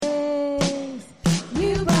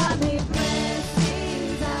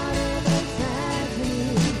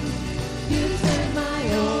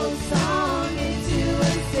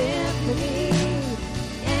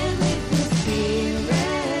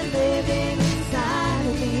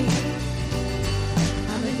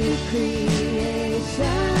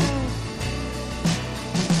creation.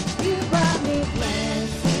 You brought me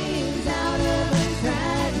blessings out of a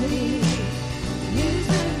tragedy. You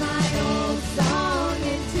turned my old song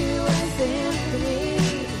into a symphony.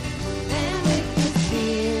 And with your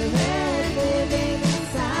spirit living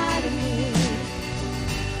inside of me,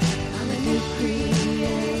 I'm a new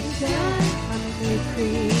creation. I'm a new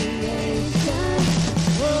creation.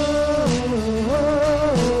 Whoa, whoa,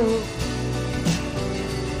 whoa.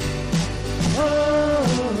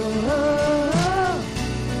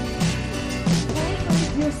 And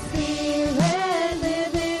with your spirit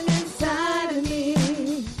living inside of me,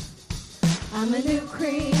 I'm a new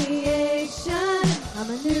creation. I'm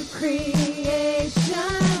a new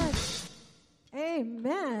creation.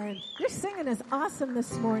 Amen. Your singing is awesome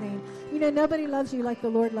this morning. You know, nobody loves you like the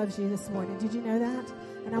Lord loves you this morning. Did you know that?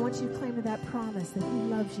 And I want you to claim that promise that He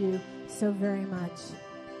loves you so very much.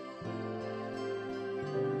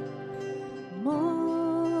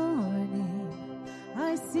 Morning,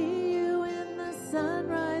 I see you in the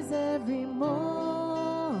sunrise every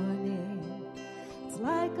morning. It's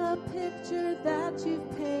like a picture that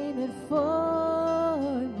you've painted for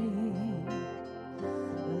me.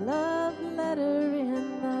 A love letter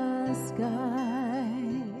in the sky.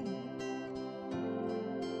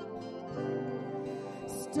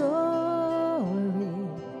 Story,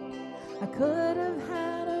 I could have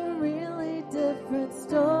had a really different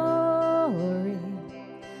story,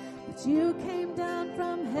 but you came down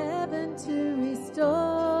from heaven to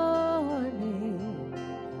restore me,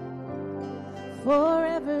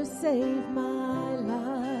 forever save my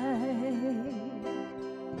life.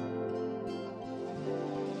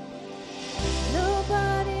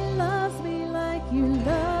 Nobody loves me like you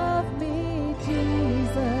love me,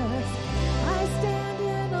 Jesus. I stand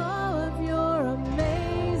in awe of your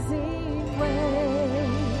amazing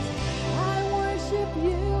ways. I worship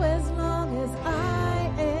you as long as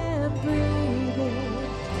I am breathing.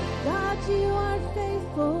 God, you are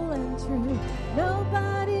faithful and true.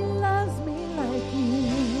 Nobody loves me like you.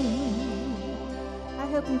 I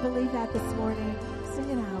hope you believe that this morning. Sing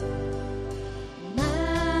it out.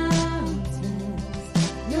 Mountains,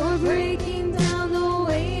 you're breaking down the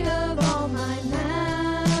weight of all my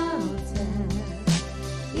mountains.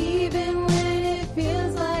 Even when it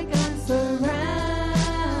feels like I'm surrounded,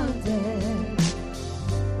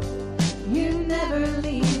 you never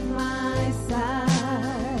leave my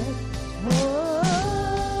side. Oh,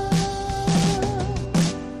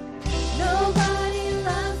 nobody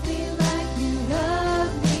loves me like you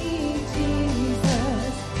love me,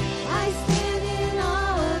 Jesus. I stand in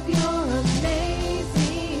awe of your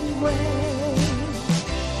amazing ways.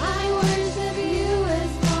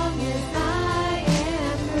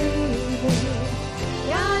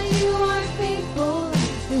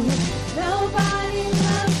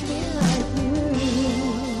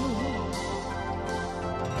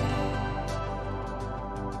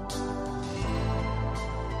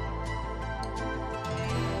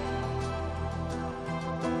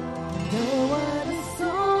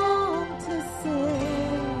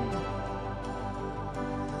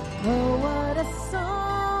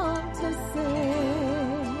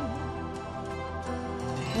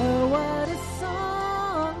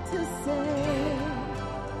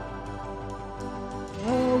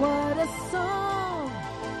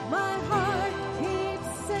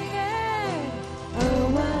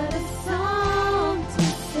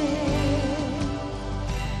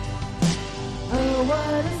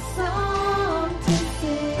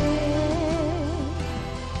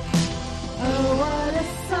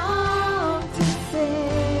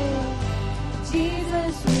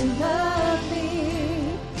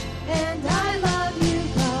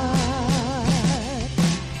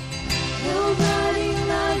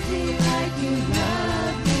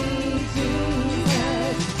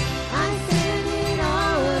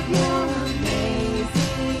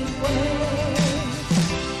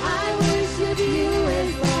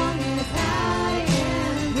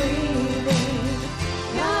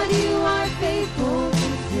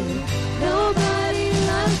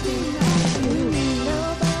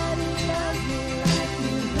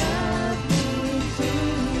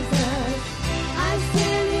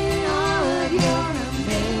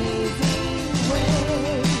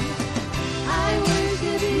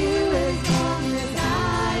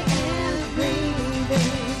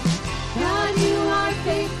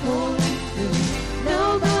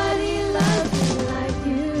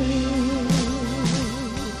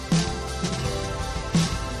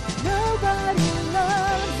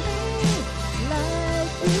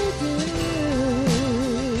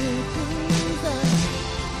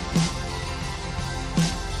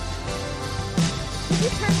 you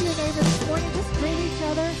turn to your neighbor this morning, just greet each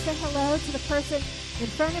other, say hello to the person in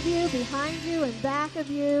front of you, behind you, and back of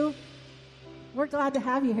you. We're glad to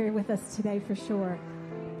have you here with us today for sure.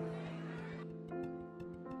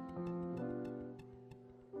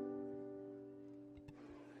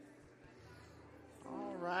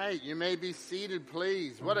 All right, you may be seated,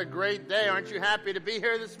 please. What a great day. Aren't you happy to be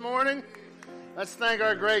here this morning? Let's thank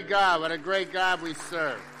our great God. What a great God we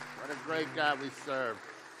serve. What a great God we serve.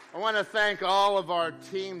 I want to thank all of our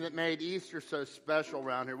team that made Easter so special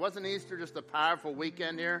around here. Wasn't Easter just a powerful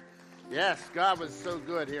weekend here? Yes, God was so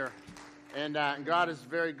good here. And God is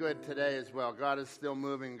very good today as well. God is still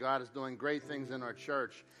moving. God is doing great things in our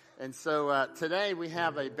church. And so today we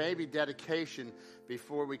have a baby dedication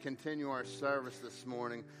before we continue our service this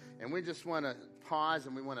morning. And we just want to pause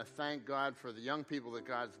and we want to thank God for the young people that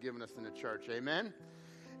God's given us in the church. Amen?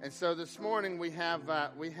 And so this morning we have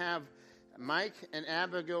Mike and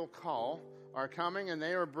Abigail Call are coming, and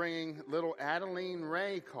they are bringing little Adeline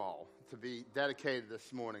Ray Call to be dedicated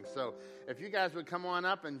this morning. So if you guys would come on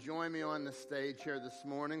up and join me on the stage here this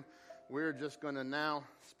morning, we're just going to now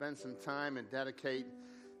spend some time and dedicate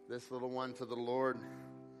this little one to the Lord.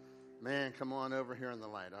 Man, come on over here in the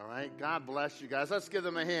light, all right? God bless you guys. Let's give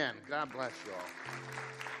them a hand. God bless you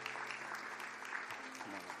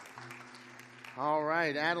all. All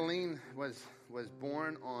right, Adeline was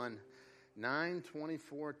born on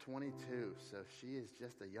 9/24/22, so she is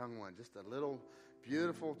just a young one, just a little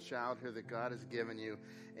beautiful child here that God has given you.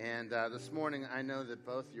 And this morning, I know that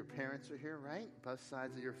both your parents are here, right? Both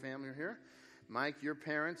sides of your family are here. Mike, your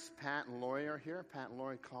parents, Pat and Lori, are here. Pat and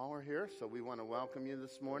Lori Call are here, so we want to welcome you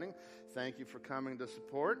this morning. Thank you for coming to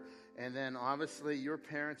support. And then, obviously, your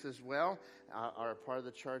parents as well are a part of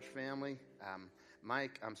the church family.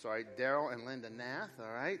 Daryl and Linda Nath,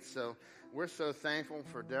 all right? So we're so thankful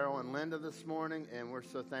for Daryl and Linda this morning, and we're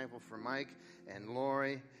so thankful for Mike and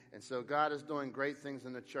Lori. And so God is doing great things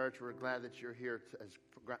in the church. We're glad that you're here as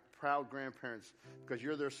proud grandparents because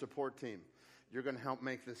you're their support team. You're going to help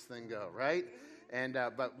make this thing go, right? And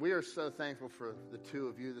but we are so thankful for the two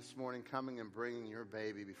of you this morning coming and bringing your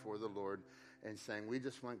baby before the Lord and saying, we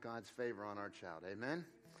just want God's favor on our child. Amen?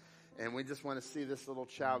 And we just want to see this little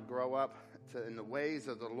child grow up in the ways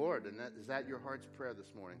of the Lord. And is that your heart's prayer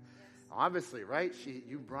this morning? Yes. Obviously, right?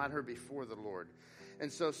 You brought her before the Lord. And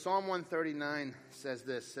so Psalm 139 says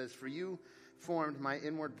this, for you formed my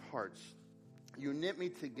inward parts. You knit me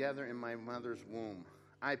together in my mother's womb.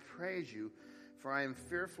 I praise you, for I am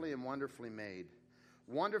fearfully and wonderfully made.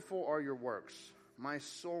 Wonderful are your works. My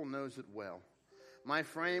soul knows it well. My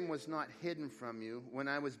frame was not hidden from you when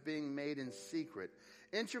I was being made in secret,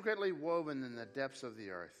 intricately woven in the depths of the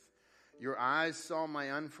earth. Your eyes saw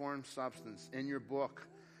my unformed substance. In your book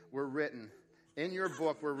were written,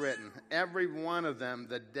 every one of them,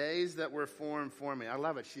 the days that were formed for me. I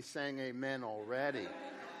love it. She's saying amen already.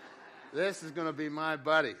 This is going to be my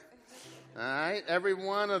buddy. All right? Every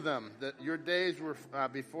one of them, that your days were,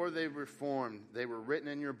 before they were formed, they were written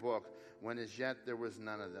in your book, when as yet there was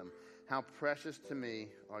none of them. How precious to me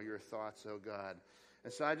are your thoughts, O God.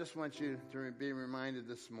 And so I just want you to be reminded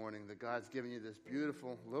this morning that God's given you this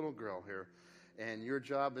beautiful little girl here, and your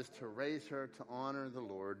job is to raise her to honor the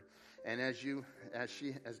Lord. And as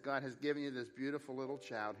God has given you this beautiful little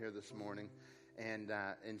child here this morning, and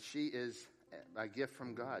she is a gift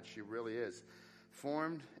from God. She really is.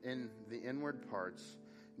 Formed in the inward parts,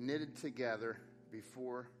 knitted together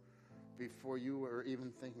before you were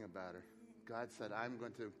even thinking about her. God said, I'm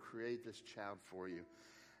going to create this child for you.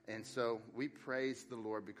 And so we praise the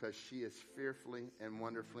Lord because she is fearfully and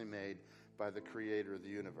wonderfully made by the Creator of the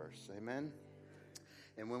universe. Amen?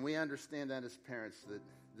 And when we understand that as parents, that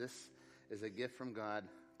this is a gift from God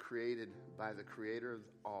created by the Creator of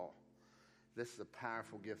all, this is a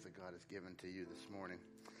powerful gift that God has given to you this morning.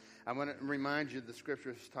 I want to remind you the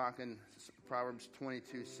scripture is talking, Proverbs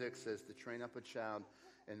 22:6 says, to train up a child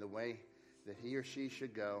in the way that he or she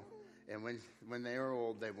should go, and when they are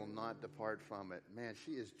old, they will not depart from it. Man,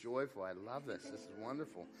 she is joyful. I love this. This is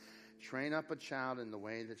wonderful. Train up a child in the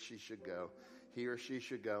way that he or she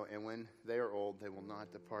should go, and when they are old, they will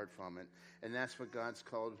not depart from it. And that's what God's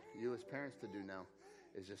called you as parents to do now,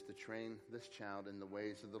 is just to train this child in the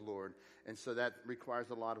ways of the Lord. And so that requires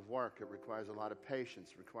a lot of work. It requires a lot of patience.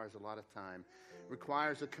 It requires a lot of time. It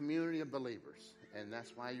requires a community of believers. And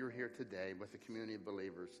that's why you're here today with a community of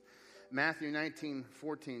believers. Matthew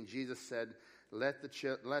 19:14, Jesus said, let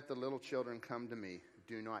the little children come to me.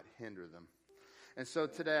 Do not hinder them. And so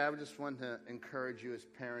today I just want to encourage you as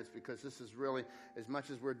parents, because this is really, as much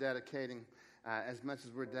as we're dedicating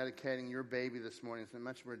your baby this morning, as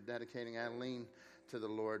much as we're dedicating Adeline to the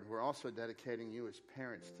Lord, we're also dedicating you as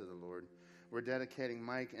parents to the Lord. we're dedicating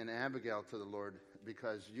Mike and Abigail to the Lord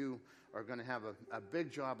because you are going to have a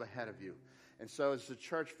big job ahead of you. And so as a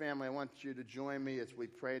church family, I want you to join me as we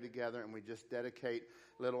pray together and we just dedicate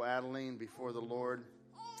little Adeline before the Lord,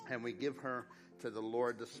 and we give her to the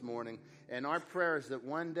Lord this morning. And our prayer is that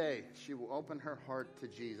one day she will open her heart to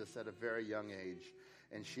Jesus at a very young age,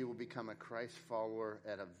 and she will become a Christ follower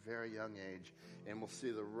at a very young age, and we'll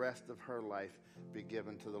see the rest of her life be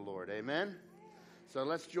given to the Lord. Amen? So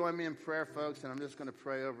let's join me in prayer, folks, and I'm just going to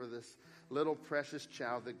pray over this little precious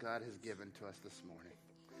child that God has given to us this morning.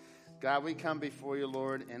 God, we come before you,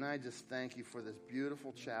 Lord, and I just thank you for this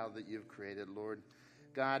beautiful child that you've created, Lord.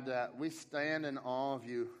 God, we stand in awe of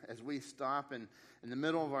you as we stop in the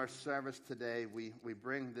middle of our service today. We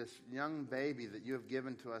bring this young baby that you have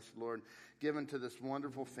given to us, Lord, given to this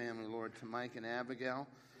wonderful family, Lord, to Mike and Abigail.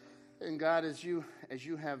 And God, as you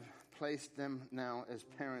have placed them now as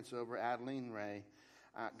parents over Adeline Ray,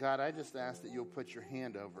 God, I just ask that you'll put your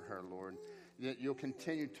hand over her, Lord, that you'll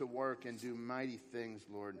continue to work and do mighty things,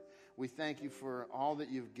 Lord. We thank you for all that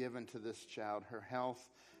you've given to this child, her health,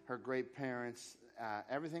 her great parents,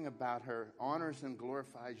 everything about her honors and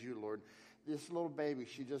glorifies you, Lord. This little baby,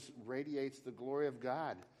 she just radiates the glory of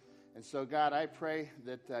God. And so, God, I pray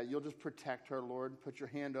that you'll just protect her, Lord, put your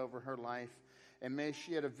hand over her life, and may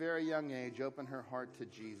she at a very young age open her heart to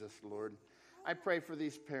Jesus, Lord. I pray for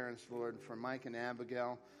these parents, Lord, for Mike and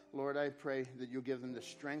Abigail. Lord, I pray that you'll give them the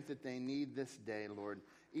strength that they need this day, Lord.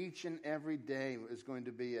 Each and every day is going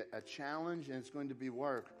to be a challenge, and it's going to be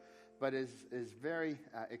work, but is very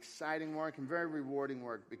exciting work and very rewarding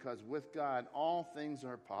work, because with God, all things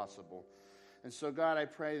are possible. And so, God, I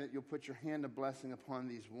pray that you'll put your hand of blessing upon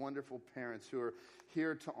these wonderful parents who are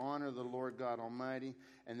here to honor the Lord God Almighty,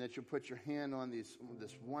 and that you'll put your hand on this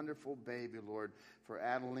wonderful baby, Lord, for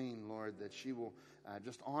Adeline, Lord, that she will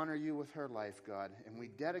just honor you with her life, God. And we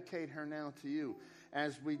dedicate her now to you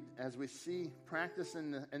as we see practice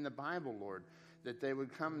in the Bible, Lord, that they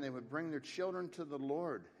would come and they would bring their children to the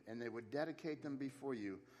Lord, and they would dedicate them before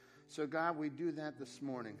you. So, God, we do that this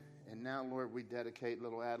morning. And now, Lord, we dedicate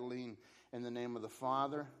little Adeline in the name of the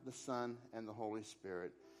Father, the Son, and the Holy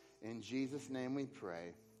Spirit. In Jesus' name we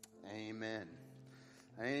pray. Amen.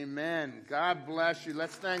 Amen. God bless you.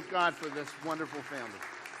 Let's thank God for this wonderful family.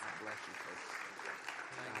 God bless you, folks.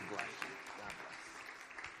 God bless you.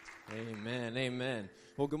 God bless. Amen. Amen.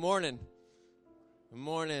 Well, good morning. Good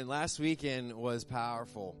morning. Last weekend was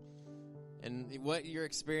powerful. And what you're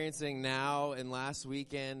experiencing now and last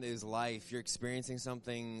weekend is life. You're experiencing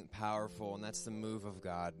something powerful, and that's the move of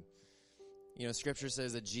God. You know, Scripture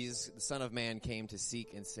says that Jesus, the Son of Man, came to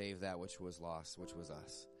seek and save that which was lost, which was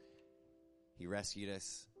us. He rescued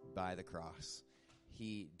us by the cross.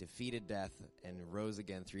 He defeated death and rose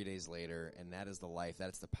again 3 days later, and that is the life, that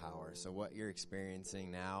is the power. So what you're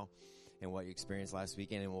experiencing now and what you experienced last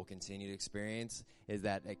weekend and will continue to experience is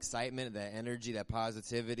that excitement, that energy, that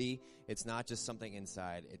positivity. It's not just something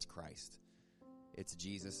inside, it's Christ. It's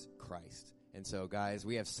Jesus Christ. And so, guys,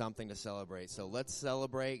 we have something to celebrate. So let's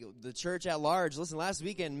celebrate the church at large. Listen, last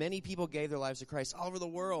weekend, many people gave their lives to Christ all over the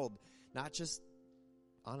world, not just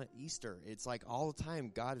on Easter. It's like all the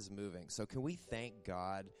time God is moving. So can we thank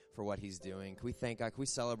God for what he's doing? Can we thank God? Can we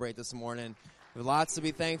celebrate this morning? We have lots to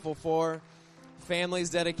be thankful for. Families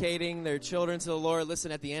dedicating their children to the Lord.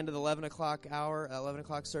 Listen, at the end of the 11 o'clock hour, 11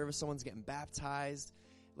 o'clock service, someone's getting baptized.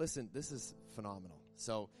 Listen, this is phenomenal.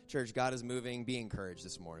 So, church, God is moving. Be encouraged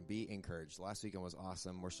this morning. Be encouraged. Last weekend was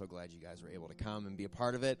awesome. We're so glad you guys were able to come and be a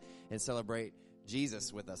part of it and celebrate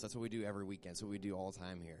Jesus with us. That's what we do every weekend. That's what we do all the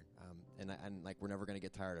time here. And like, we're never going to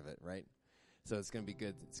get tired of it, right? So it's going to be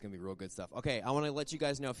good. It's going to be real good stuff. Okay, I want to let you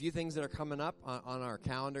guys know a few things that are coming up on our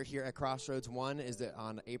calendar here at Crossroads. One is that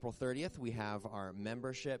on April 30th, we have our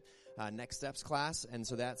membership Next Steps class. And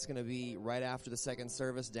so that's going to be right after the second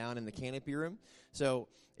service down in the canopy room. So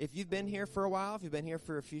if you've been here for a while, if you've been here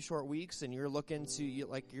for a few short weeks and you're looking to,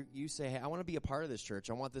 you say, hey, I want to be a part of this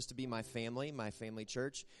church. I want this to be my family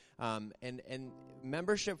church. And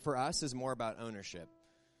membership for us is more about ownership.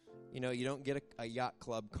 You know, you don't get a yacht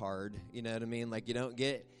club card, you know what I mean? Like, you don't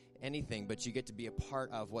get anything, but you get to be a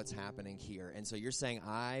part of what's happening here. And so you're saying,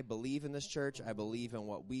 I believe in this church. I believe in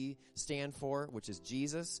what we stand for, which is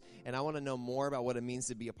Jesus. And I want to know more about what it means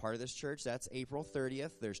to be a part of this church. That's April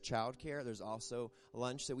 30th. There's childcare. There's also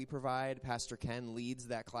lunch that we provide. Pastor Ken leads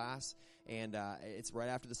that class. And it's right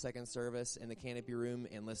after the second service in the canopy room.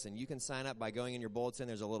 And listen, you can sign up by going in your bulletin.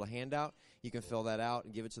 There's a little handout. You can fill that out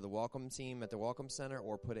and give it to the welcome team at the welcome center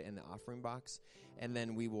or put it in the offering box. And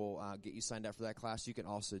then we will get you signed up for that class. You can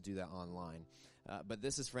also do that online. But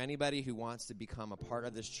this is for anybody who wants to become a part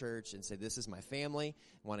of this church and say, this is my family.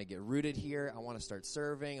 I want to get rooted here. I want to start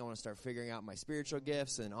serving. I want to start figuring out my spiritual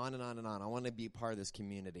gifts and on and on and on. I want to be part of this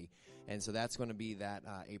community. And so that's going to be that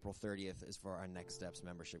April 30th is for our Next Steps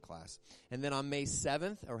membership class. And then on May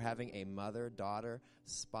 7th, we're having a mother-daughter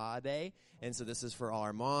spa day. And so this is for all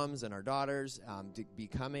our moms and our daughters to be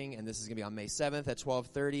coming. And this is going to be on May 7th at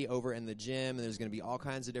 12:30 over in the gym. And there's going to be all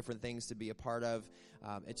kinds of different things to be a part of.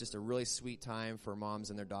 It's just a really sweet time for moms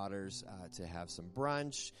and their daughters to have some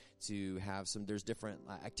brunch, to have there's different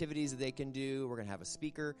activities that they can do. We're going to have a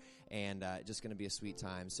speaker, and just going to be a sweet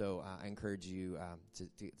time. So I encourage you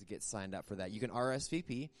to get signed up for that. You can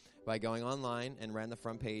RSVP by going online, and right on the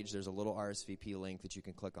front page, there's a little RSVP link that you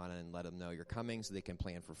can click on and let them know you're coming so they can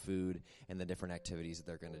plan for food and the different activities that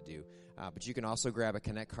they're going to do. But you can also grab a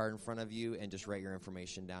Connect card in front of you and just write your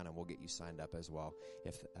information down, and we'll get you signed up as well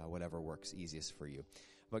if whatever works easiest for you.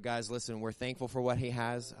 But guys, listen, we're thankful for what he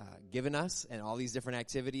has given us and all these different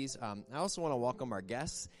activities. I also want to welcome our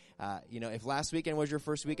guests. If last weekend was your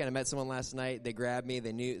first weekend, I met someone last night. They grabbed me.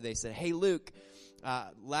 They said, "Hey, Luke,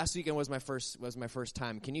 last weekend was my first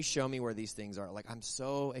time. Can you show me where these things are?" Like, I'm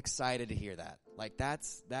so excited to hear that. Like,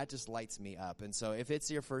 that just lights me up. And so if it's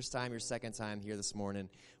your first time, your second time here this morning,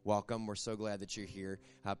 welcome. We're so glad that you're here.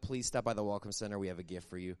 Please stop by the Welcome Center. We have a gift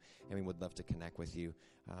for you, and we would love to connect with you.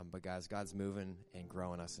 But guys, God's moving and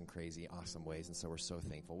growing us in crazy, awesome ways, and so we're so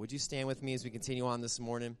thankful. Would you stand with me as we continue on this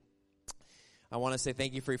morning? I want to say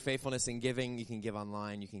thank you for your faithfulness in giving. You can give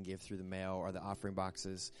online. You can give through the mail or the offering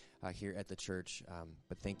boxes here at the church.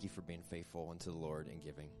 But thank you for being faithful unto the Lord in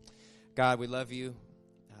giving. God, we love you.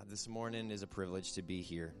 This morning is a privilege to be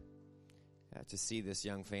here, to see this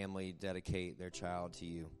young family dedicate their child to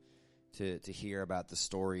you, to hear about the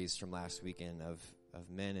stories from last weekend of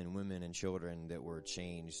men and women and children that were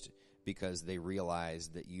changed because they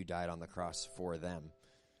realized that you died on the cross for them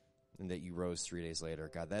and that you rose 3 days later.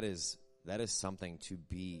 God, that is something to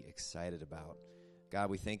be excited about. God,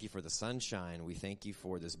 we thank you for the sunshine. We thank you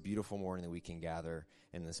for this beautiful morning that we can gather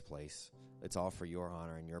in this place. It's all for your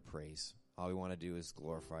honor and your praise. All we want to do is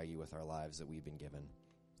glorify you with our lives that we've been given.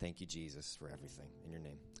 Thank you, Jesus, for everything. In your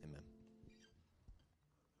name, amen.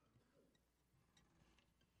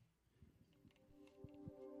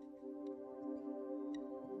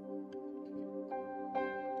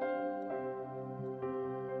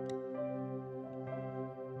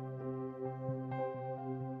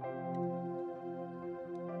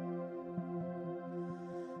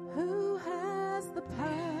 Who has the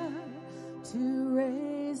power to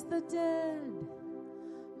raise the dead?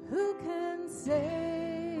 Who can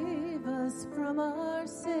save us from our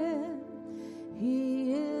sin?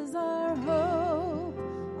 He is our hope,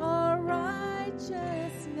 our righteousness.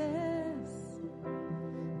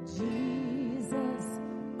 Jesus,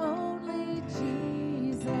 only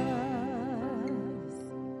Jesus.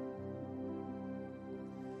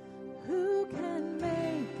 Who can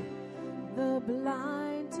make the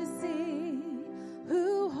blind to see?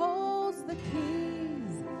 Who holds the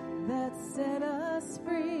keys that set us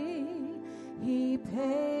free? He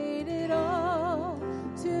paid it all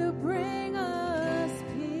to bring us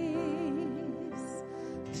peace.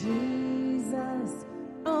 Jesus,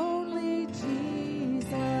 only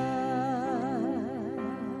Jesus.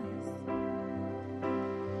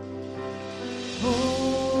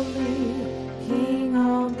 Holy King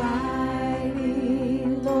Almighty,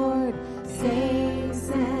 Lord, saints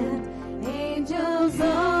and angels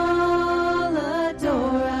all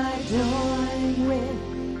adore. I join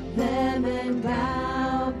with them and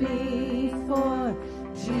bow before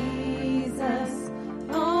Jesus,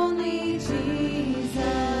 only Jesus.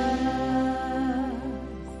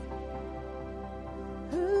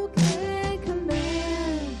 Who can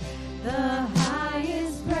command the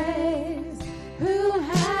highest praise? Who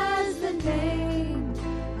has the name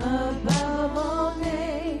above all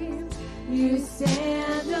names? You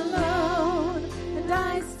stand alone, and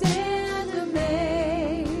I stand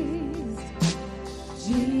amazed.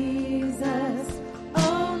 Jesus,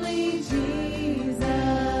 only Jesus.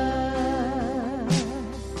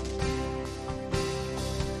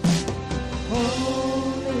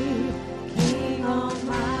 Holy King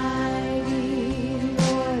Almighty,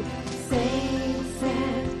 Lord, saints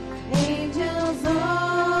and angels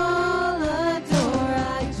all adore.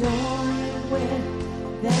 I join with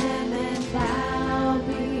them and bow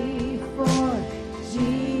before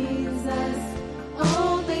Jesus,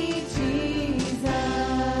 only Jesus.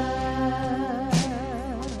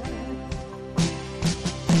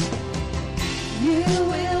 You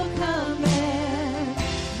will command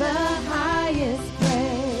the highest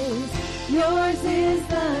praise. Yours is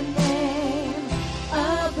the name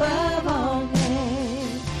above all names.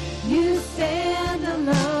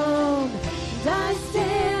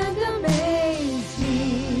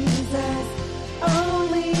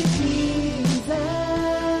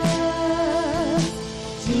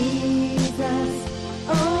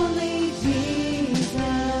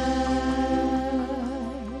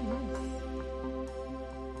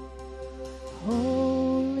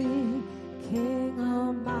 Holy King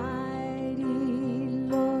Almighty,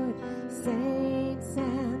 Lord, saints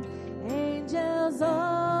and angels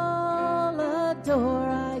all adore.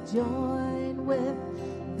 I join with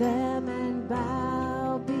them and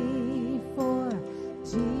bow before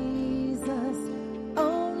Jesus,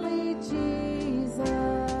 only Jesus.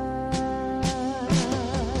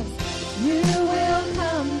 You will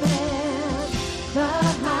command the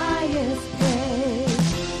highest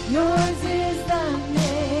praise. Yours is the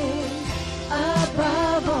name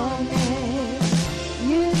above all names.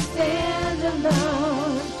 You stand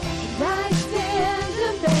alone, and I stand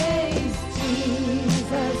amazed.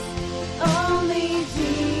 Jesus, only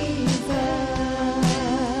Jesus.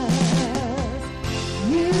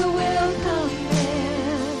 You will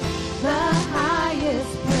command the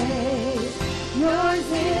highest praise. Yours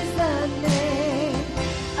is the name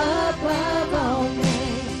above all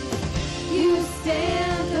names. You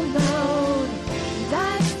stand alone, and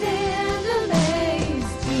I stand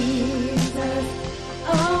amazed. Jesus,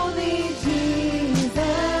 only Jesus.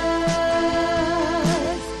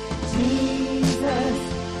 Jesus,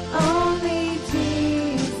 only Jesus.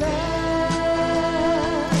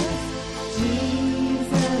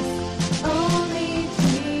 Jesus, only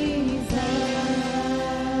Jesus.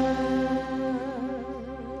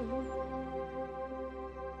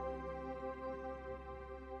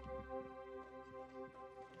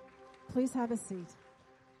 Please have a seat.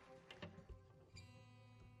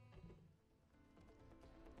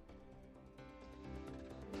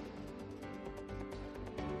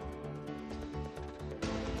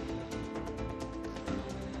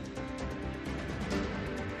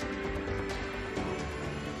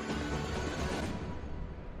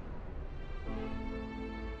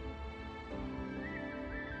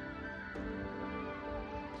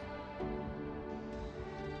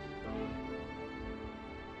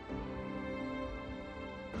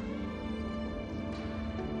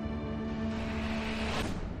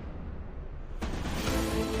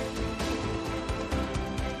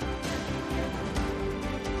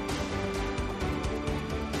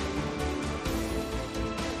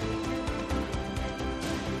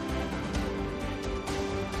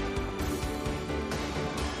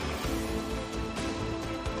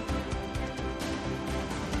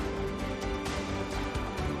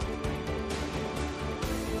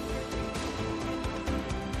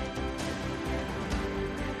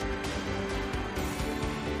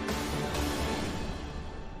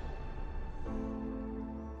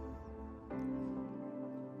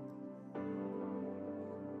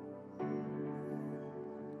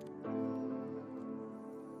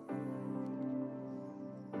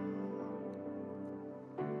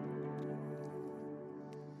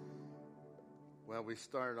 Well, we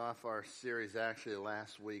started off our series actually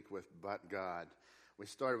last week with But God. We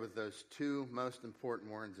started with those two most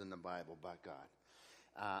important words in the Bible, But God.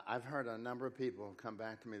 I've heard a number of people come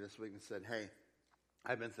back to me this week and said, hey,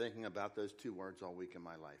 I've been thinking about those two words all week in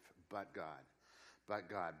my life, But God. But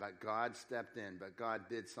God. But God stepped in. But God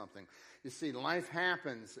did something. You see, life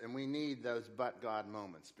happens, and we need those But God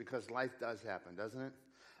moments because life does happen, doesn't it?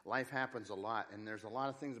 Life happens a lot, and there's a lot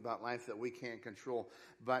of things about life that we can't control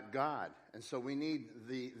but God. And so we need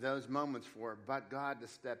those moments for but God to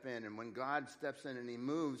step in. And when God steps in and he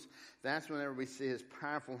moves, that's whenever we see his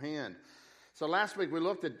powerful hand. So last week we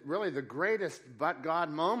looked at really the greatest but God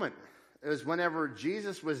moment. It was whenever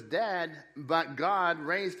Jesus was dead, but God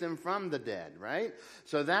raised him from the dead, right?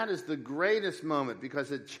 So that is the greatest moment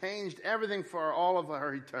because it changed everything for all of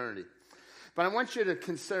our eternity. But I want you to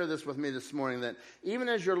consider this with me this morning, that even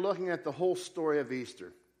as you're looking at the whole story of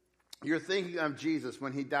Easter, you're thinking of Jesus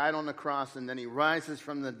when he died on the cross and then he rises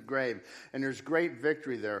from the grave, and there's great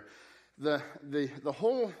victory there. The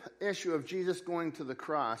whole issue of Jesus going to the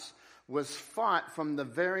cross was fought from the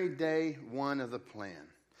very day one of the plan.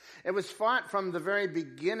 It was fought from the very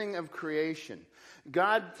beginning of creation.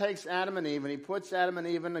 God takes Adam and Eve and he puts Adam and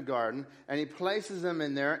Eve in the garden and he places them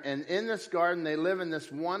in there, and in this garden they live in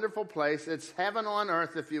this wonderful place. It's heaven on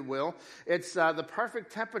earth, if you will. It's the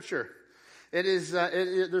perfect temperature. It is.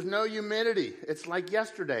 There's no humidity. It's like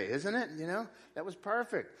yesterday, isn't it? You know, that was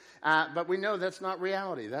perfect. But we know that's not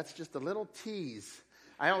reality. That's just a little tease.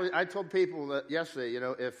 I told people that yesterday, you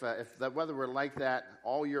know, if the weather were like that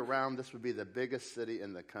all year round, this would be the biggest city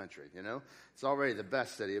in the country, you know. It's already the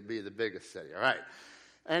best city. It would be the biggest city, all right.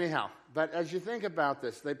 Anyhow, but as you think about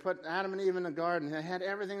this, they put Adam and Eve in the garden. They had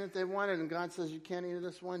everything that they wanted, and God says, you can't eat of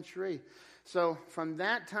this one tree. So from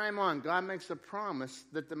that time on, God makes a promise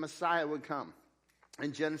that the Messiah would come.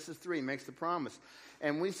 In Genesis 3, makes the promise.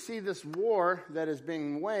 And we see this war that is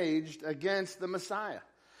being waged against the Messiah.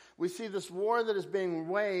 We see this war that is being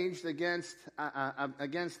waged against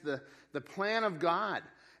the plan of God.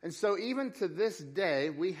 And so even to this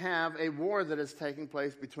day, we have a war that is taking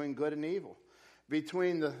place between good and evil,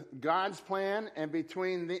 between God's plan and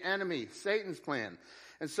between the enemy, Satan's plan.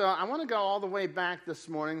 And so I want to go all the way back this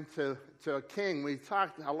morning to a king. We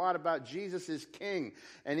talked a lot about Jesus is king,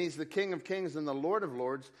 and he's the King of Kings and the Lord of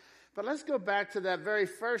Lords. But let's go back to that very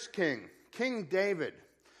first king, King David.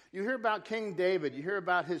 You hear about King David. You hear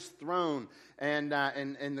about his throne and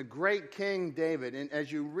the great King David. And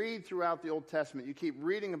as you read throughout the Old Testament, you keep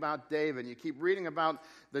reading about David. You keep reading about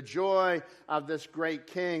the joy of this great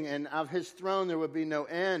king. And of his throne there would be no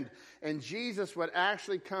end. And Jesus would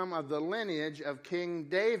actually come of the lineage of King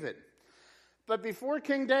David. But before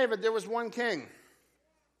King David, there was one king.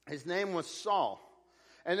 His name was Saul.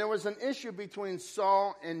 And there was an issue between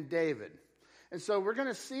Saul and David. And so we're going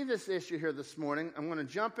to see this issue here this morning. I'm going to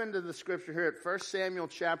jump into the scripture here at 1 Samuel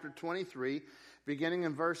chapter 23, beginning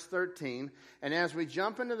in verse 13. And as we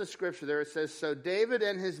jump into the scripture there, it says, So David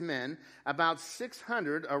and his men, about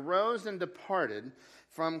 600, arose and departed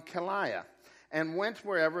from Keilah, and went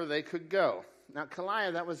wherever they could go. Now,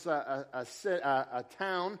 Keilah, that was a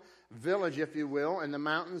town, village, if you will, in the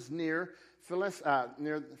mountains near Philistia,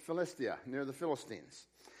 near the Philistines.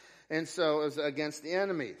 And so it was against the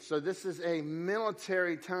enemy. So this is a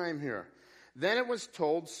military time here. Then it was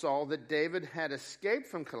told Saul that David had escaped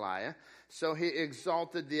from Keilah, so he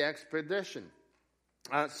exalted the expedition.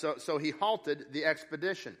 So he halted the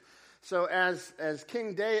expedition. So as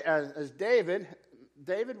David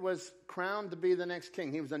was crowned to be the next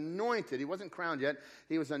king. He was anointed. He wasn't crowned yet.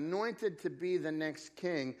 He was anointed to be the next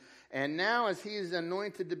king. And now as he is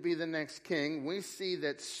anointed to be the next king, we see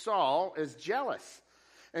that Saul is jealous.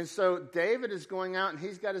 And so David is going out, and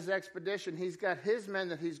he's got his expedition. He's got his men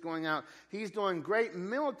that he's going out. He's doing great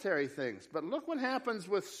military things. But look what happens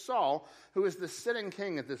with Saul, who is the sitting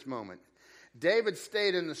king at this moment. David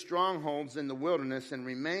stayed in the strongholds in the wilderness and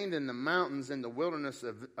remained in the mountains in the wilderness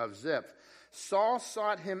of Ziph. Saul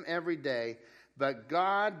sought him every day, but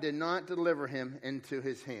God did not deliver him into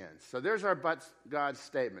his hands. So there's our but God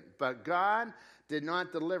statement. But God did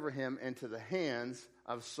not deliver him into the hands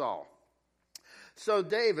of Saul. So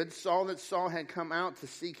David saw that Saul had come out to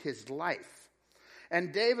seek his life.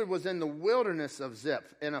 And David was in the wilderness of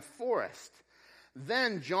Ziph, in a forest.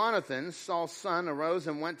 Then Jonathan, Saul's son, arose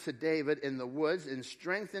and went to David in the woods and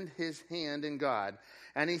strengthened his hand in God.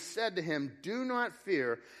 And he said to him, Do not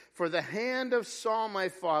fear, for the hand of Saul my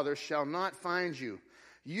father shall not find you.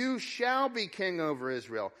 You shall be king over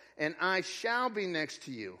Israel, and I shall be next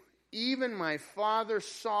to you. Even my father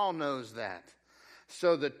Saul knows that.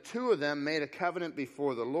 So the two of them made a covenant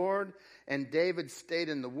before the Lord, and David stayed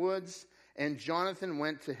in the woods, and Jonathan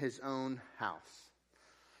went to his own house.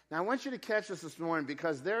 Now, I want you to catch this morning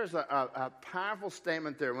because there's a powerful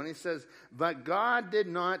statement there when he says, But God did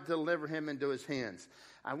not deliver him into his hands.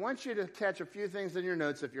 I want you to catch a few things in your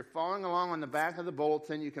notes. If you're following along on the back of the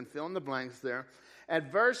bulletin, you can fill in the blanks there.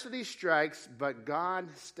 Adversity strikes, but God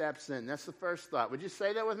steps in. That's the first thought. Would you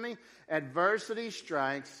say that with me? Adversity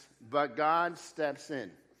strikes, but God steps in.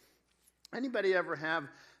 Anybody ever have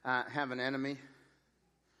an enemy?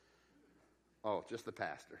 Oh, just the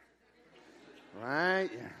pastor. Right?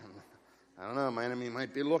 Yeah. I don't know. My enemy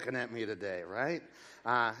might be looking at me today, right?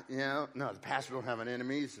 No, the pastor don't have any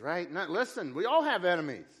enemies, right? No, listen, we all have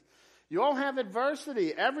enemies. You all have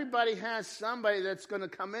adversity. Everybody has somebody that's going to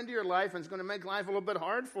come into your life and is going to make life a little bit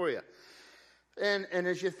hard for you. And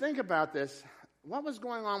as you think about this, what was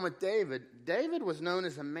going on with David? David was known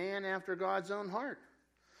as a man after God's own heart.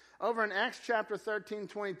 Over in Acts chapter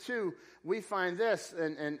 13:22, we find this,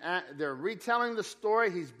 and they're retelling the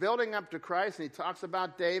story. He's building up to Christ, and he talks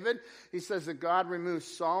about David. He says that God removed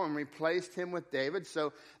Saul and replaced him with David.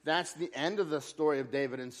 So that's the end of the story of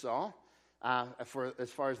David and Saul. As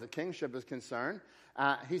far as the kingship is concerned.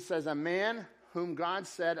 He says, a man whom God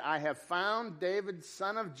said, I have found David,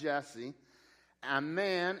 son of Jesse, a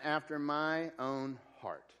man after my own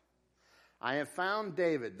heart. I have found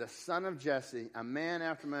David, the son of Jesse, a man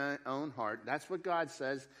after my own heart. That's what God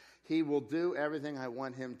says. He will do everything I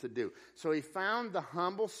want him to do. So he found the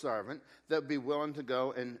humble servant that would be willing to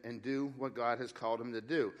go and do what God has called him to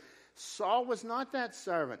do. Saul was not that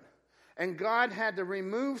servant. And God had to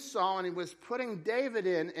remove Saul, and he was putting David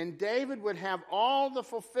in, and David would have all the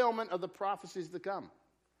fulfillment of the prophecies to come.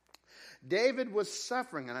 David was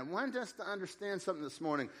suffering, and I want us to understand something this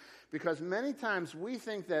morning, because many times we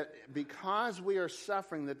think that because we are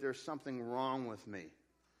suffering that there's something wrong with me.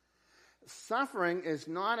 Suffering is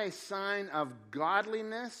not a sign of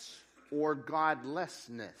godliness or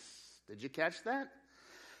godlessness. Did you catch that?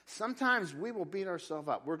 Sometimes we will beat ourselves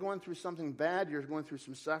up. We're going through something bad. You're going through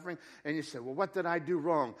some suffering. And you say, well, what did I do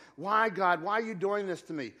wrong? Why, God? Why are you doing this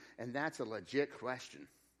to me? And that's a legit question.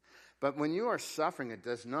 But when you are suffering, it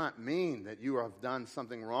does not mean that you have done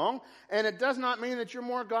something wrong. And it does not mean that you're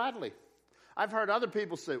more godly. I've heard other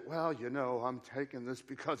people say, well, I'm taking this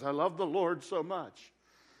because I love the Lord so much.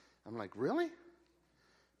 I'm like, really?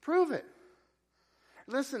 Prove it.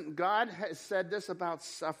 Listen, God has said this about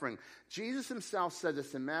suffering. Jesus himself said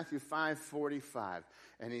this in Matthew 5:45,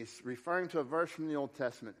 and he's referring to a verse from the Old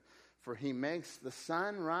Testament. For he makes the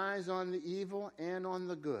sun rise on the evil and on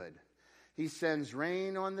the good. He sends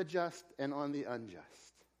rain on the just and on the unjust.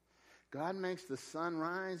 God makes the sun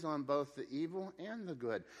rise on both the evil and the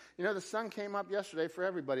good. The sun came up yesterday for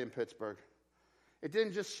everybody in Pittsburgh. It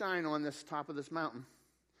didn't just shine on this top of this mountain.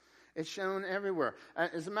 It shone everywhere.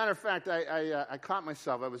 As a matter of fact, I caught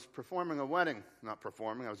myself. I was performing a wedding. Not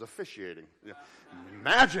performing, I was officiating.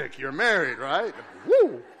 Magic, you're married, right?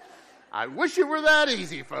 Woo! I wish it were that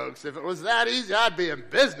easy, folks. If it was that easy, I'd be in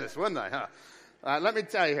business, wouldn't I? Huh? Let me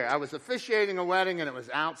tell you here. I was officiating a wedding, and it was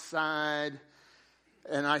outside.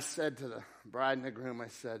 And I said to the bride and the groom, I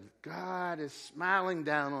said, God is smiling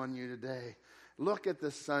down on you today. Look at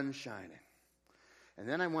the sun shining. And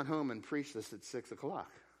then I went home and preached this at 6 o'clock.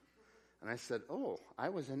 And I said, oh, I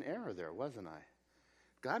was in error there, wasn't I?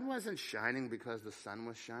 God wasn't shining because the sun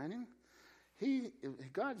was shining.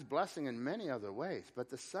 God's blessing in many other ways. But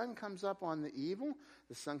the sun comes up on the evil.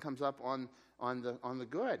 The sun comes up on the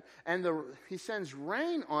good. And he sends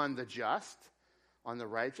rain on the just, on the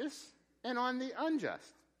righteous, and on the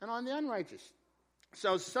unjust, and on the unrighteous.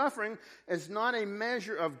 So suffering is not a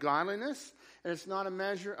measure of godliness, and it's not a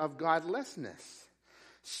measure of godlessness.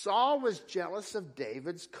 Saul was jealous of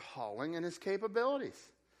David's calling and his capabilities.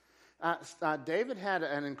 David had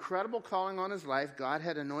an incredible calling on his life. God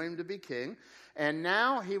had anointed him to be king. And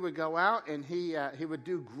now he would go out and he would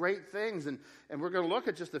do great things. And we're going to look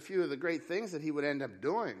at just a few of the great things that he would end up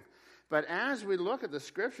doing. But as we look at the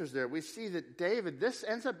scriptures there, we see that David, this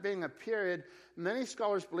ends up being a period, many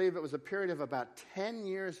scholars believe it was a period of about 10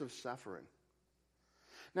 years of suffering.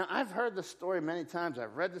 Now, I've heard this story many times.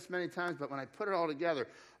 I've read this many times, but when I put it all together,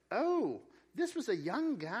 this was a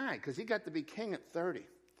young guy because he got to be king at 30.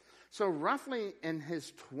 So roughly in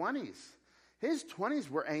his 20s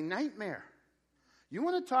were a nightmare. You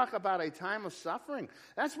want to talk about a time of suffering?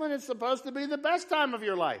 That's when it's supposed to be the best time of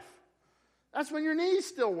your life. That's when your knees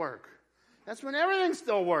still work. That's when everything's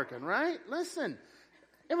still working, right? Listen,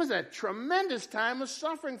 it was a tremendous time of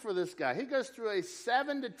suffering for this guy. He goes through a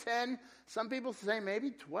 7 to 10, some people say maybe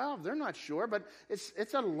 12. They're not sure, but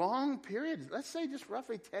it's a long period. Let's say just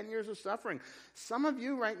roughly 10 years of suffering. Some of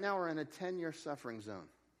you right now are in a 10-year suffering zone.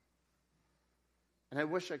 And I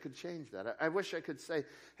wish I could change that. I wish I could say,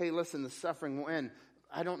 hey, listen, the suffering will end.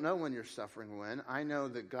 I don't know when your suffering will end. I know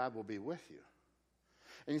that God will be with you.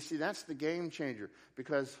 And you see, that's the game changer,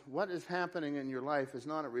 because what is happening in your life is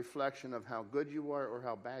not a reflection of how good you are or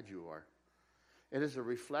how bad you are. It is a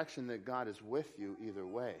reflection that God is with you either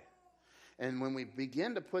way. And when we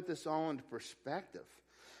begin to put this all into perspective,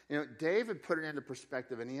 David put it into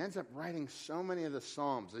perspective, and he ends up writing so many of the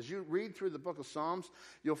Psalms. As you read through the book of Psalms,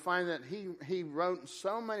 you'll find that he wrote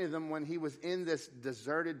so many of them when he was in this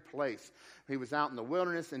deserted place. He was out in the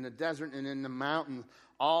wilderness, in the desert, and in the mountain,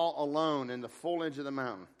 all alone in the foliage of the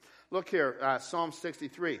mountain. Look here, Psalm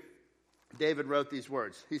 63. David wrote these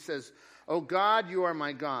words. He says, "O God, you are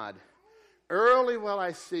my God. Early will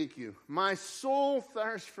I seek you. My soul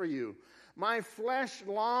thirsts for you. My flesh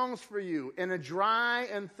longs for you in a dry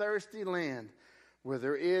and thirsty land where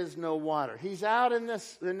there is no water." He's out in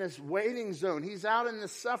this waiting zone. He's out in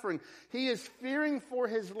this suffering. He is fearing for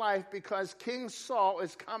his life because King Saul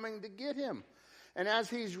is coming to get him. And as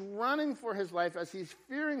he's running for his life, as he's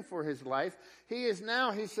fearing for his life, he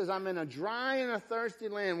says, I'm in a dry and a thirsty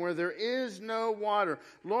land where there is no water.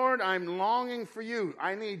 Lord, I'm longing for you.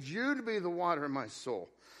 I need you to be the water of my soul.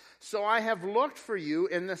 So I have looked for you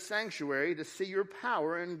in the sanctuary to see your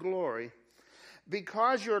power and glory.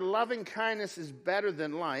 Because your loving kindness is better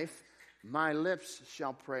than life, my lips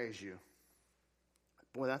shall praise you.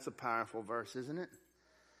 Boy, that's a powerful verse, isn't it?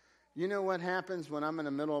 You know what happens when I'm in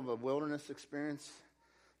the middle of a wilderness experience?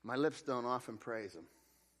 My lips don't often praise him.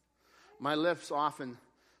 My lips often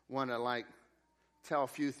want to tell a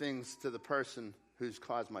few things to the person who's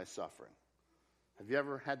caused my suffering. Have you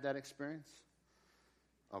ever had that experience?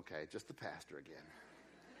 Okay, just the pastor again.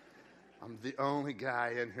 I'm the only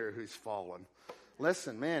guy in here who's fallen.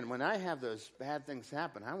 Listen, man, when I have those bad things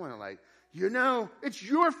happen, I want to it's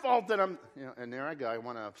your fault that and there I go. I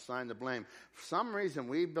want to assign the blame. For some reason,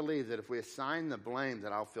 we believe that if we assign the blame,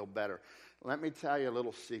 that I'll feel better. Let me tell you a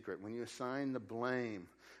little secret. When you assign the blame,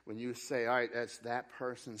 when you say, all right, that's that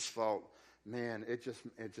person's fault, man, it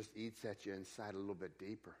just eats at you inside a little bit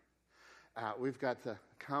deeper. We've got to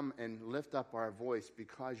come and lift up our voice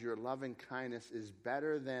because your loving kindness is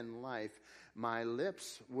better than life. My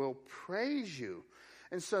lips will praise you.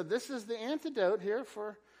 And so this is the antidote here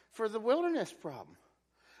for the wilderness problem.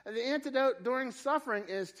 And the antidote during suffering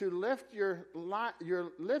is to lift your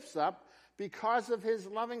lips up because of his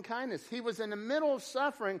loving kindness. He was in the middle of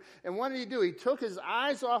suffering, and what did he do? He took his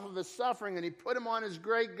eyes off of his suffering and he put them on his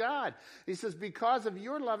great God. He says, because of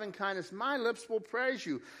your loving kindness, my lips will praise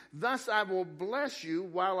you. Thus I will bless you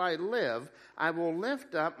while I live. I will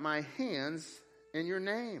lift up my hands in your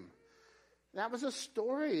name. That was a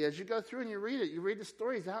story. As you go through and you read the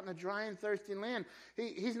story. He's out in a dry and thirsty land.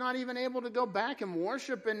 He's not even able to go back and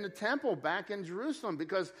worship in the temple back in Jerusalem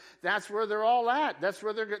because that's where they're all at. That's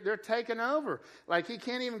where they're taking over. Like he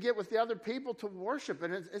can't even get with the other people to worship.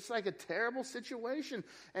 And it's like a terrible situation.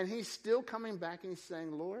 And he's still coming back and he's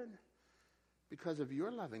saying, Lord, because of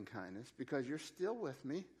your loving kindness, because you're still with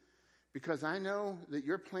me, because I know that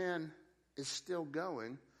your plan is still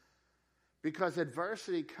going, because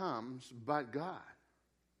adversity comes, but God,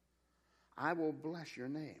 I will bless your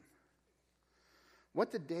name.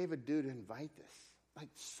 What did David do to invite this? Like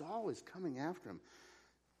Saul is coming after him.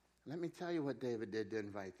 Let me tell you what David did to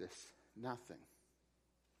invite this. Nothing.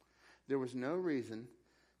 There was no reason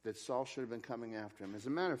that Saul should have been coming after him. As a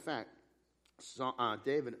matter of fact,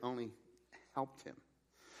 David only helped him.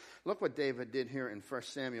 Look what David did here in 1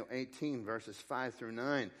 Samuel 18, verses 5 through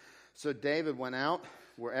 9. So David went out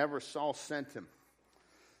wherever Saul sent him.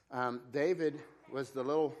 David was the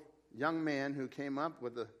little young man who came up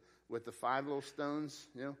with the 5 little stones.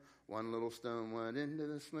 You know, one little stone went into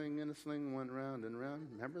the sling, and the sling went round and round.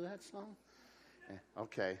 Remember that song?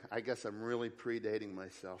 Okay, I guess I'm really predating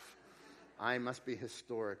myself. I must be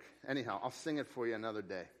historic. Anyhow, I'll sing it for you another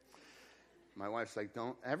day. My wife's like,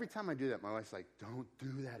 don't. Every time I do that, my wife's like, don't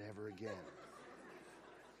do that ever again.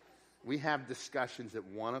 We have discussions at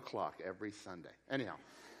 1 o'clock every Sunday. Anyhow,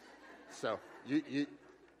 so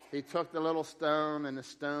he took the little stone, and the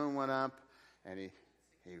stone went up, and he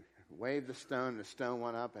waved the stone, and the stone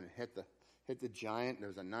went up, and it hit the giant. There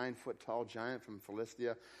was a 9-foot-tall giant from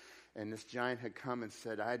Philistia, and this giant had come and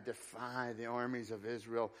said, I defy the armies of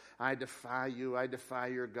Israel. I defy you. I defy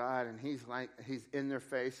your God. And he's in their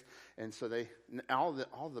face, and so all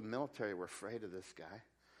the military were afraid of this guy.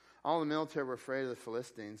 All the military were afraid of the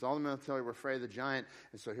Philistines. All the military were afraid of the giant.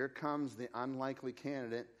 And so here comes the unlikely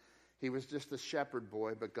candidate. He was just a shepherd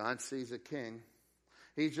boy, but God sees a king.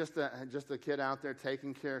 He's just a kid out there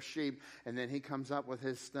taking care of sheep. And then he comes up with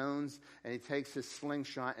his stones, and he takes his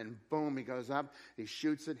slingshot, and boom, he goes up. He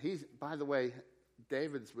shoots it. By the way,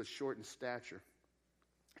 David was short in stature.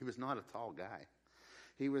 He was not a tall guy.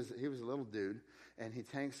 He was a little dude. And he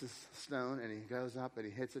takes his stone and he goes up and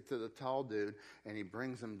he hits it to the tall dude and he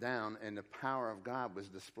brings him down, and the power of God was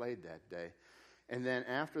displayed that day. And then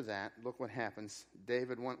after that, look what happens.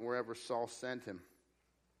 David went wherever Saul sent him.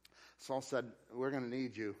 Saul said, we're going to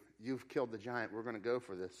need you. You've killed the giant. We're going to go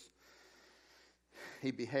for this.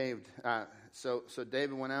 He behaved. So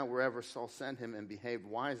David went out wherever Saul sent him and behaved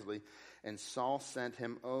wisely. And Saul sent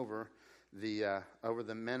him over the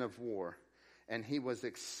men of war. And he was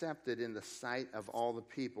accepted in the sight of all the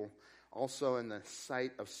people, also in the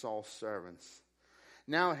sight of Saul's servants.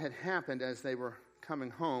 Now it had happened as they were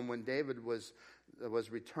coming home, when David was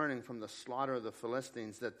returning from the slaughter of the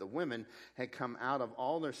Philistines, that the women had come out of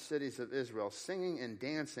all their cities of Israel, singing and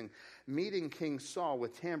dancing, meeting King Saul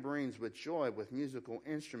with tambourines, with joy, with musical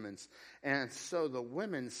instruments. And so the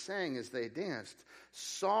women sang as they danced,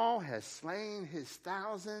 Saul has slain his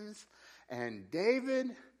thousands, and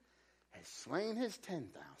David has slain his 10,000s.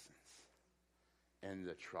 And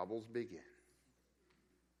the troubles begin.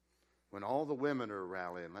 When all the women are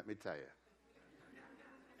rallying, let me tell you.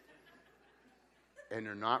 And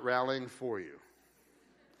they're not rallying for you.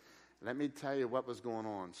 Let me tell you what was going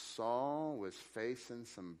on. Saul was facing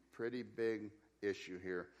some pretty big issue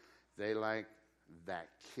here. They like that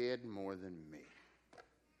kid more than me.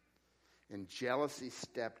 And jealousy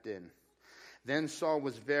stepped in. Then Saul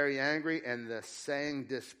was very angry, and the saying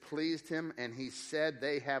displeased him, and he said,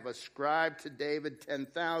 they have ascribed to David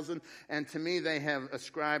 10,000, and to me they have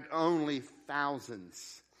ascribed only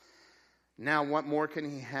thousands. Now what more can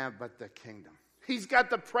he have but the kingdom? He's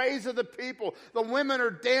got the praise of the people. The women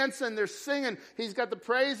are dancing, they're singing. He's got the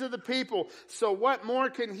praise of the people. So what more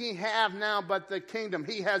can he have now but the kingdom?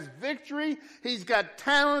 He has victory, he's got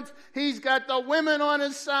talent, he's got the women on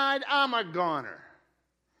his side. I'm a goner.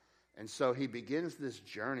 And so he begins this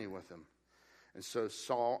journey with him. And so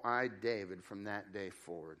Saul eyed David from that day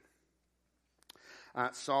forward.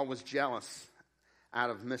 Saul was jealous out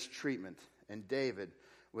of mistreatment, and David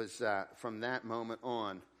was, from that moment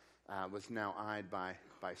on, was now eyed by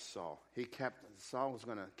Saul. Saul was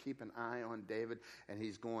going to keep an eye on David, and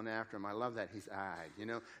he's going after him. I love that he's eyed. You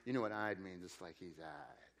know what eyed means? It's like he's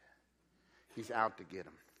eyed. He's out to get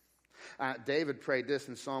him. David prayed this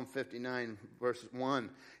in Psalm 59, verse 1.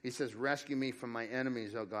 He says, "Rescue me from my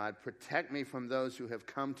enemies, O God. Protect me from those who have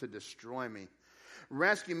come to destroy me.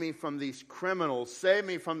 Rescue me from these criminals. Save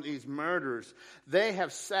me from these murderers. They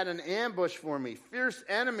have set an ambush for me. Fierce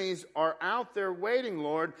enemies are out there waiting,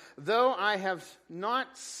 Lord, though I have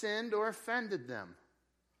not sinned or offended them.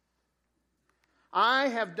 I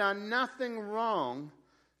have done nothing wrong,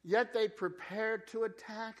 yet they prepared to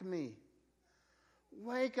attack me.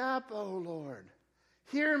 Wake up, O Lord.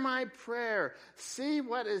 Hear my prayer. See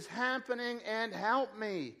what is happening and help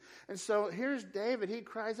me." And so here's David. He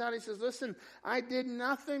cries out. He says, "Listen, I did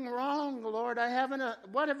nothing wrong, Lord.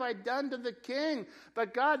 What have I done to the king?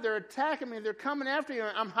 But God, they're attacking me. They're coming after you.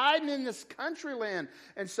 I'm hiding in this country land."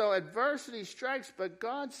 And so adversity strikes, but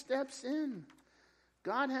God steps in.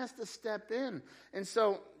 God has to step in. And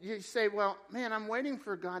so you say, "Well, man, I'm waiting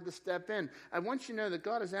for God to step in." I want you to know that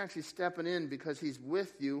God is actually stepping in because he's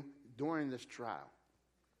with you during this trial.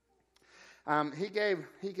 He gave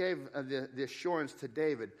the assurance to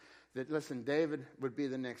David that, listen, David would be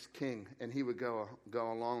the next king, and he would go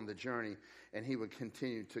along the journey, and he would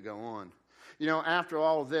continue to go on. After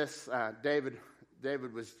all of this,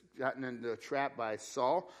 David was gotten into a trap by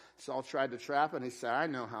Saul. Saul tried to trap him, and he said, "I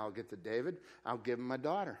know how I'll get to David. I'll give him my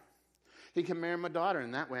daughter. He can marry my daughter,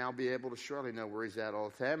 and that way I'll be able to surely know where he's at all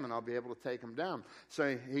the time, and I'll be able to take him down."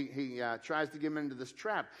 So he tries to get him into this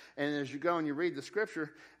trap. And as you go and you read the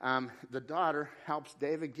scripture, the daughter helps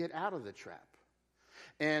David get out of the trap.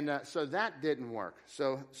 And so that didn't work.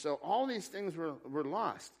 So all these things were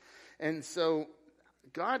lost. And so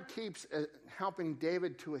God keeps helping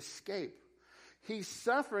David to escape. He's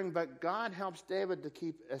suffering, but God helps David to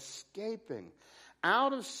keep escaping.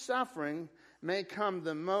 Out of suffering may come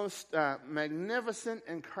the most magnificent,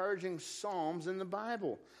 encouraging psalms in the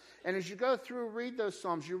Bible. And as you go through, read those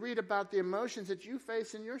psalms, you read about the emotions that you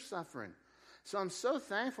face in your suffering. So I'm so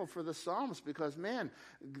thankful for the psalms because, man,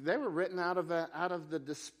 they were written out of the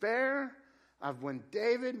despair of when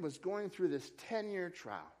David was going through this 10-year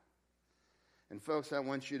trial. And folks, I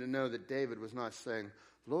want you to know that David was not saying,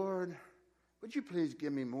 "Lord, would you please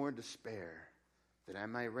give me more despair that I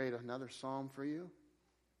may write another psalm for you?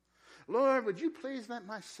 Lord, would you please let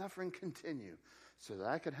my suffering continue so that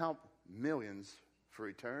I could help millions for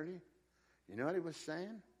eternity?" You know what he was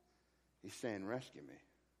saying? He's saying, "Rescue me.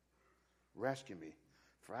 Rescue me,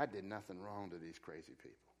 for I did nothing wrong to these crazy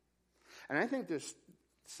people." And I think there's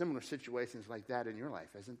similar situations like that in your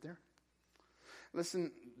life, isn't there?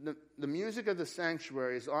 Listen, the music of the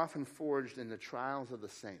sanctuary is often forged in the trials of the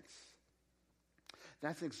saints.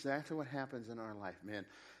 That's exactly what happens in our life, man.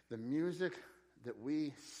 The music that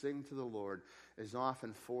we sing to the Lord is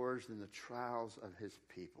often forged in the trials of his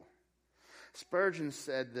people. Spurgeon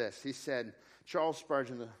said this. He said, Charles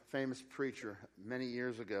Spurgeon, the famous preacher many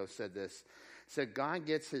years ago, said this. He said, "God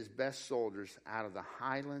gets his best soldiers out of the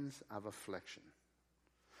highlands of affliction."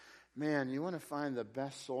 Man, you want to find the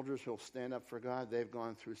best soldiers who'll stand up for God? They've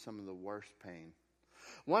gone through some of the worst pain.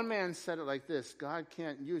 One man said it like this: God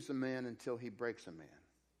can't use a man until he breaks a man.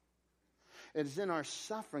 It's in our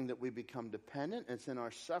suffering that we become dependent. It's in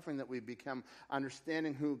our suffering that we become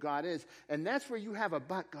understanding who God is. And that's where you have a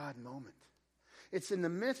but God moment. It's in the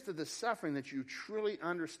midst of the suffering that you truly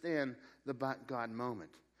understand the but God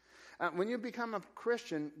moment. When you become a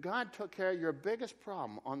Christian, God took care of your biggest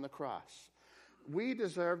problem on the cross. We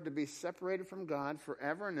deserve to be separated from God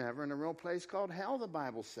forever and ever in a real place called hell, the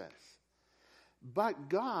Bible says. But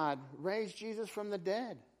God raised Jesus from the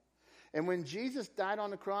dead. And when Jesus died on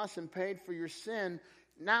the cross and paid for your sin,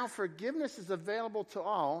 now forgiveness is available to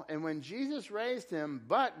all. And when Jesus raised him,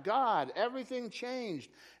 but God, everything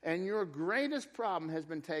changed. And your greatest problem has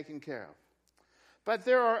been taken care of. But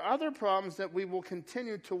there are other problems that we will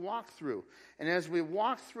continue to walk through. And as we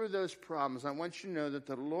walk through those problems, I want you to know that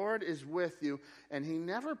the Lord is with you. And he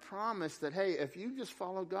never promised that, hey, if you just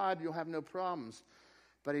follow God, you'll have no problems.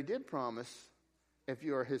 But he did promise, if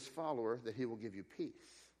you are his follower, that he will give you peace.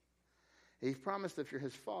 He promised if you're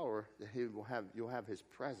his follower that you'll have his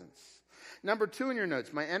presence. Number 2 in your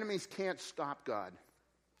notes, my enemies can't stop God.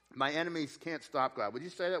 My enemies can't stop God. Would you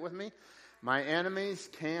say that with me? My enemies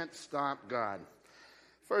can't stop God.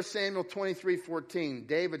 1 Samuel 23:14,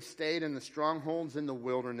 David stayed in the strongholds in the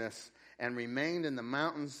wilderness and remained in the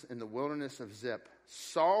mountains in the wilderness of Ziph.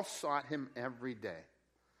 Saul sought him every day.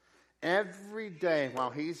 Every day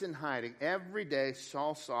while he's in hiding, every day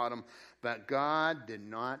Saul sought him, but God did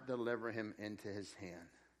not deliver him into his hand.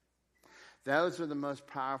 Those are the most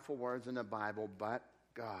powerful words in the Bible, but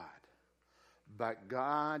God. But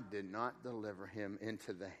God did not deliver him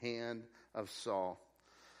into the hand of Saul.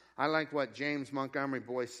 I like what James Montgomery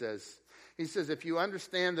Boyce says. He says, if you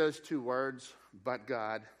understand those two words, but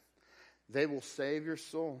God, they will save your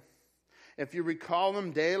soul. If you recall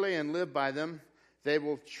them daily and live by them, they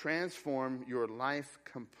will transform your life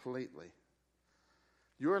completely.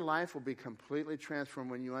 Your life will be completely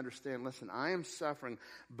transformed when you understand, listen, I am suffering,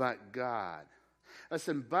 but God.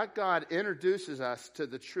 Listen, but God introduces us to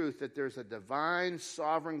the truth that there's a divine,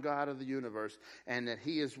 sovereign God of the universe, and that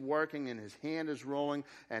he is working and his hand is rolling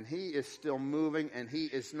and he is still moving and he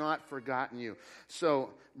is not forgotten you. So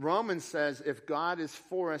Romans says, if God is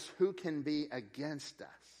for us, who can be against us?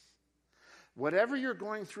 Whatever you're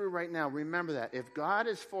going through right now, remember that. If God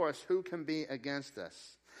is for us, who can be against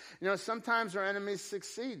us? You know, sometimes our enemies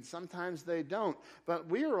succeed, sometimes they don't. But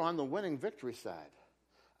we are on the winning victory side.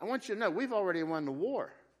 I want you to know, we've already won the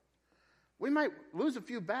war. We might lose a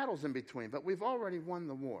few battles in between, but we've already won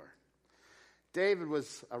the war. David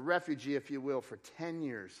was a refugee, if you will, for 10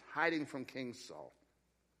 years, hiding from King Saul.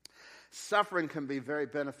 Suffering can be very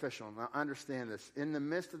beneficial. Now, understand this. In the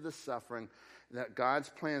midst of the suffering, that God's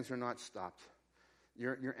plans are not stopped.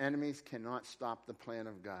 Your enemies cannot stop the plan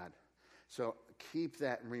of God. So keep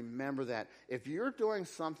that and remember that. If you're doing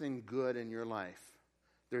something good in your life,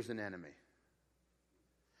 there's an enemy.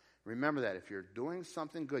 Remember that. If you're doing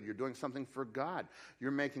something good, you're doing something for God,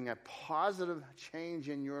 you're making a positive change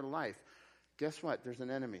in your life, guess what? There's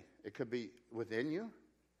an enemy. It could be within you.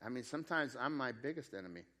 I mean, sometimes I'm my biggest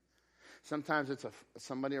enemy. Sometimes it's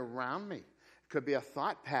somebody around me. It could be a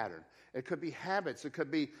thought pattern. It could be habits. It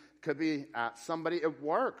could be somebody at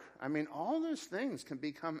work. I mean, all those things can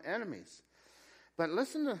become enemies. But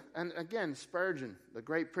listen to, and again, Spurgeon, the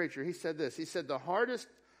great preacher, he said this. He said, the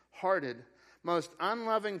hardest-hearted, most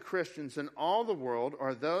unloving Christians in all the world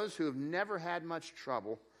are those who have never had much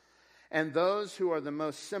trouble, and those who are the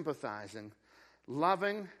most sympathizing,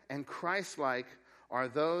 loving, and Christ-like are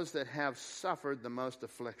those that have suffered the most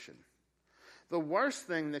affliction. The worst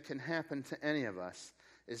thing that can happen to any of us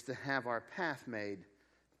is to have our path made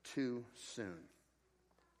too soon.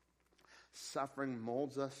 Suffering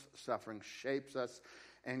molds us, suffering shapes us,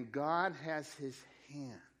 and God has his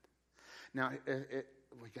hand. Now,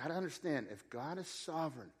 we got to understand, if God is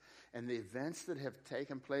sovereign and the events that have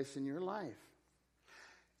taken place in your life,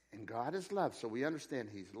 and God is love, so we understand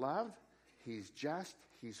he's love, he's just,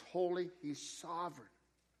 he's holy, he's sovereign.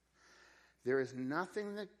 There is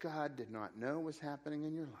nothing that God did not know was happening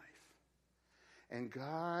in your life. And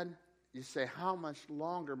God, you say, how much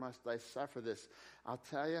longer must I suffer this? I'll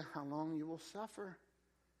tell you how long you will suffer.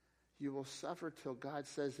 You will suffer till God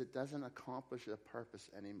says it doesn't accomplish the purpose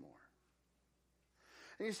anymore.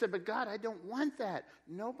 And you say, but God, I don't want that.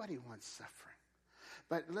 Nobody wants suffering.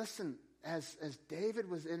 But listen, as David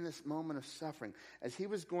was in this moment of suffering, as he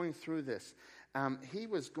was going through this, he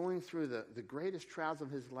was going through the greatest trials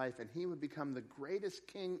of his life, and he would become the greatest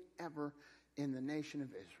king ever in the nation of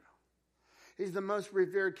Israel. He's the most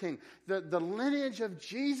revered king. The lineage of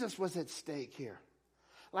Jesus was at stake here.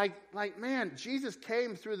 Like man, Jesus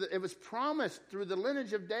came it was promised through the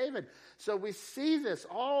lineage of David. So we see this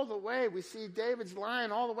all the way. We see David's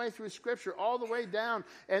line all the way through Scripture, all the way down.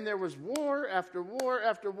 And there was war after war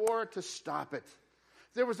after war to stop it.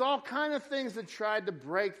 There was all kind of things that tried to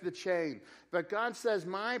break the chain. But God says,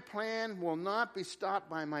 my plan will not be stopped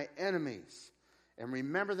by my enemies. And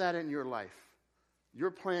remember that in your life.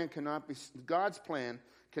 Your plan God's plan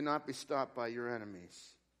cannot be stopped by your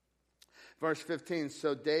enemies. Verse 15,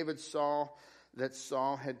 so David saw that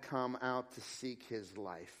Saul had come out to seek his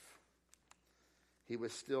life. He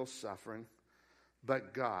was still suffering,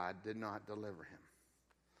 but God did not deliver him.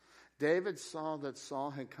 David saw that Saul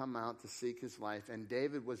had come out to seek his life, and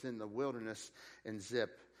David was in the wilderness in Ziph,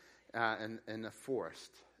 in the forest.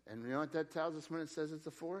 And you know what that tells us when it says it's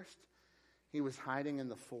a forest? He was hiding in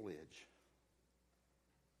the foliage.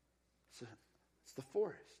 So it's the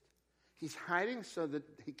forest. He's hiding so that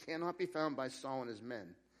he cannot be found by Saul and his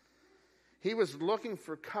men. He was looking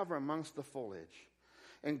for cover amongst the foliage.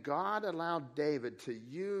 And God allowed David to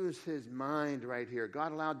use his mind right here.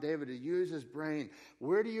 God allowed David to use his brain.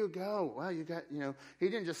 Where do you go? Well, he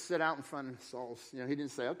didn't just sit out in front of Saul's, he didn't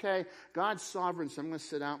say, okay, God's sovereign, so I'm going to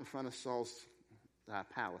sit out in front of Saul's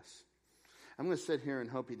palace. I'm going to sit here and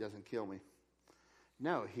hope he doesn't kill me.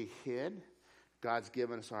 No, he hid. God's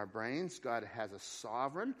given us our brains. God has a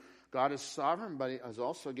sovereign. God is sovereign, but he has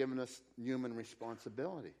also given us human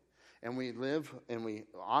responsibility. And we live and we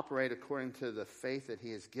operate according to the faith that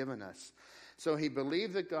he has given us. So he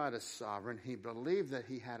believed that God is sovereign. He believed that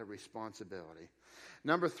he had a responsibility.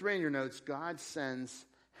 Number 3 in your notes, God sends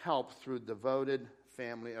help through devoted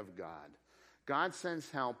family of God. God sends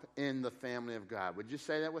help in the family of God. Would you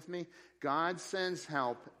say that with me? God sends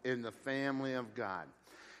help in the family of God.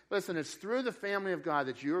 Listen, it's through the family of God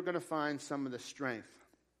that you're going to find some of the strength.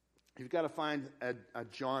 You've got to find a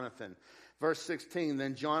Jonathan. Verse 16,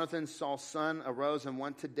 then Jonathan, Saul's son, arose and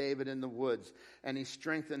went to David in the woods, and he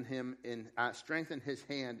strengthened his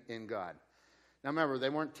hand in God. Now remember, they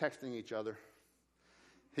weren't texting each other.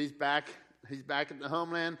 He's back at the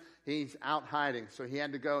homeland. He's out hiding, so he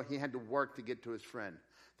had to work to get to his friend.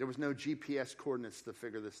 There was no GPS coordinates to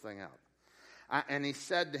figure this thing out. And he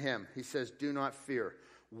said to him, he says, do not fear.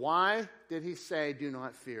 Why did he say, do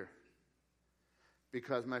not fear?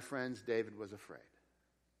 Because, my friends, David was afraid.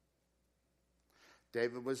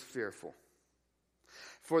 David was fearful.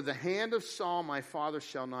 For the hand of Saul, my father,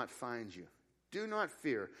 shall not find you. Do not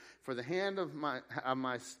fear, for the hand of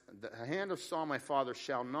Saul, my father,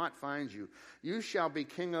 shall not find you. You shall be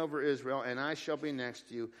king over Israel, and I shall be next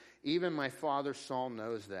to you. Even my father Saul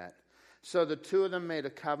knows that. So the two of them made a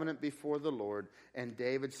covenant before the Lord, and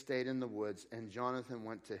David stayed in the woods, and Jonathan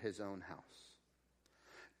went to his own house.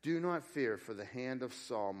 Do not fear, for the hand of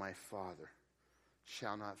Saul, my father,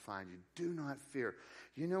 shall not find you. Do not fear.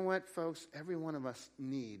 You know what, folks? Every one of us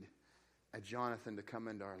need a Jonathan to come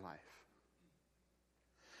into our life.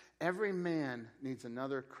 Every man needs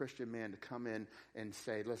another Christian man to come in and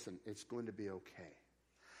say, listen, it's going to be okay.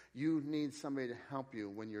 You need somebody to help you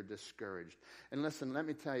when you're discouraged. And listen, let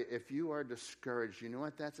me tell you, if you are discouraged, you know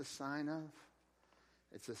what that's a sign of?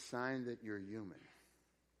 It's a sign that you're human.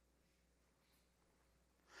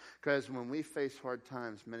 Because when we face hard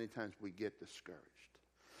times, many times we get discouraged.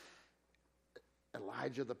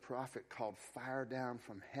 Elijah the prophet called fire down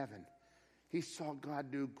from heaven. He saw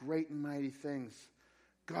God do great and mighty things.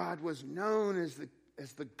 God was known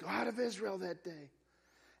as the God of Israel that day.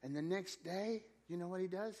 And the next day, you know what he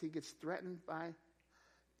does? He gets threatened by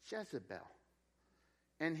Jezebel.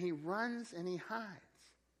 And he runs and he hides.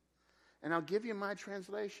 And I'll give you my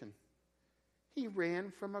translation. He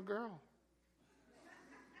ran from a girl.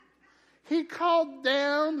 He called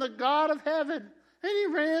down the God of heaven, and he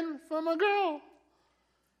ran from a girl.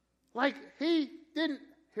 Like he didn't.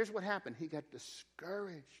 Here's what happened. He got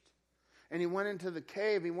discouraged. And he went into the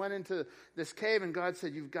cave. He went into this cave, and God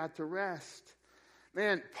said, you've got to rest.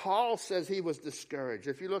 Man, Paul says he was discouraged.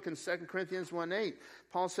 If you look in 2 Corinthians 1:8,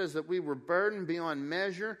 Paul says that we were burdened beyond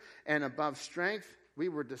measure and above strength. We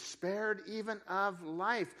were despaired even of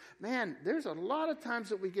life. Man, there's a lot of times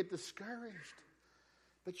that we get discouraged.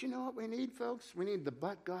 But you know what we need, folks? We need the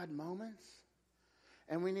but God moments.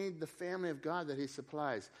 And we need the family of God that he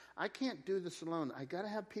supplies. I can't do this alone. I got to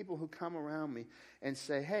have people who come around me and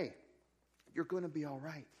say, hey, you're going to be all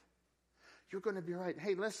right. You're going to be all right.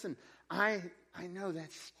 Hey, listen, I know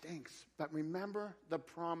that stinks, but remember the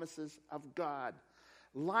promises of God.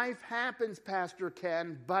 Life happens, Pastor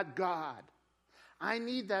Ken, but God. I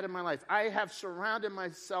need that in my life. I have surrounded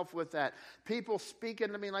myself with that. People speaking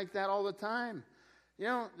to me like that all the time. You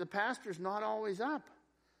know, the pastor's not always up.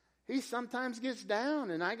 He sometimes gets down,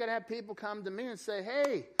 and I got to have people come to me and say,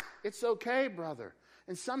 hey, it's okay, brother.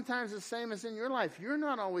 And sometimes the same as in your life. You're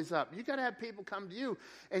not always up. You got to have people come to you,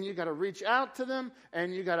 and you got to reach out to them,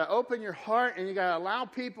 and you got to open your heart, and you got to allow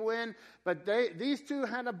people in. But these two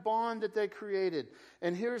had a bond that they created.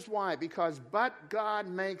 And here's why. Because but God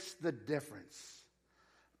makes the difference.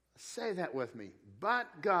 Say that with me. But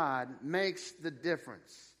God makes the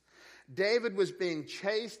difference. David was being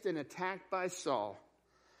chased and attacked by Saul,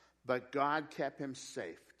 but God kept him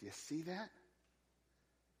safe. Do you see that?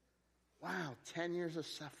 Wow, 10 years of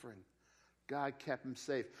suffering. God kept him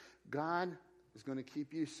safe. God is going to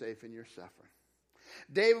keep you safe in your suffering.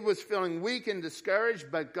 David was feeling weak and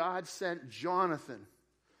discouraged, but God sent Jonathan.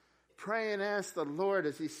 Pray and ask the Lord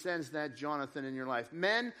as he sends that Jonathan in your life.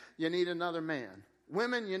 Men, you need another man.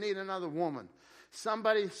 Women, you need another woman.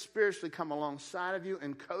 Somebody spiritually come alongside of you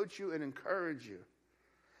and coach you and encourage you.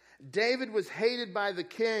 David was hated by the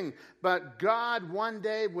king, but God one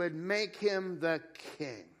day would make him the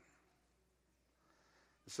king.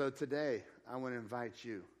 So today, I want to invite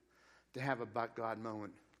you to have a but God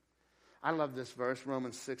moment. I love this verse,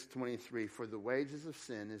 Romans 6:23. For the wages of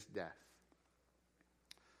sin is death.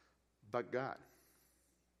 But God.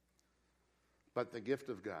 But the gift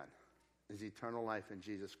of God is eternal life in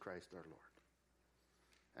Jesus Christ our Lord.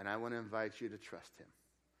 And I want to invite you to trust him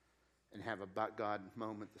and have a but God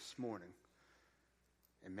moment this morning.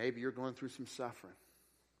 And maybe you're going through some suffering.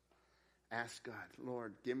 Ask God,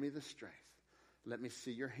 Lord, give me the strength. Let me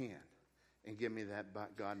see your hand and give me that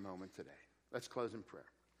but God moment today. Let's close in prayer.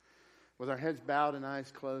 With our heads bowed and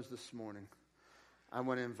eyes closed this morning, I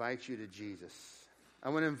want to invite you to Jesus. I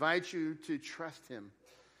want to invite you to trust him.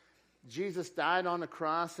 Jesus died on the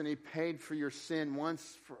cross and he paid for your sin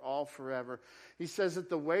once for all forever. He says that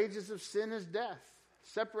the wages of sin is death,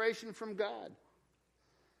 separation from God.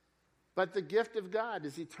 But the gift of God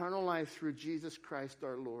is eternal life through Jesus Christ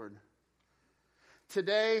our Lord.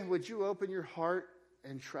 Today, would you open your heart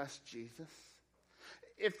and trust Jesus?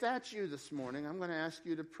 If that's you this morning, I'm going to ask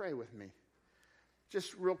you to pray with me.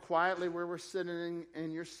 Just real quietly where we're sitting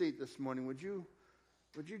in your seat this morning, would you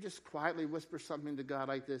just quietly whisper something to God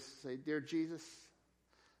like this? Say, Dear Jesus,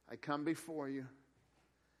 I come before you,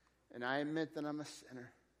 and I admit that I'm a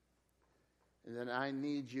sinner, and that I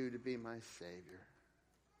need you to be my Savior.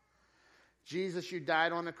 Jesus, you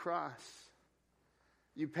died on the cross.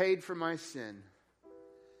 You paid for my sin,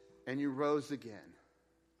 and you rose again.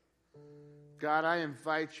 God, I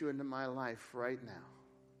invite you into my life right now.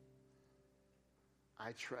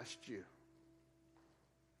 I trust you.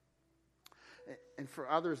 And for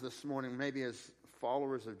others this morning, maybe as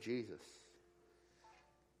followers of Jesus,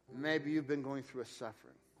 maybe you've been going through a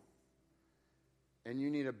suffering, and you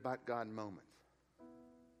need a but God moment.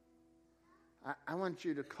 I want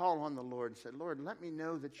you to call on the Lord and say, Lord, let me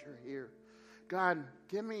know that you're here. God,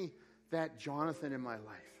 give me that Jonathan in my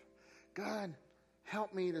life. God,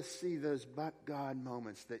 help me to see those but God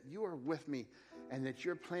moments, that you are with me and that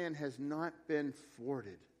your plan has not been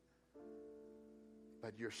thwarted,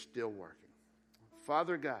 but you're still working.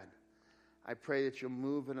 Father God, I pray that you'll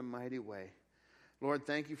move in a mighty way. Lord,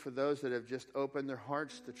 thank you for those that have just opened their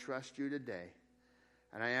hearts to trust you today.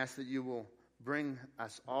 And I ask that you will bring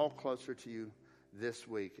us all closer to you this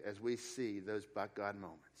week as we see those but God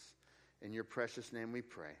moments. In your precious name we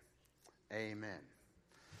pray. Amen.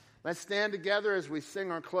 Let's stand together as we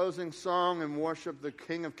sing our closing song and worship the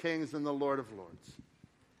King of Kings and the Lord of Lords.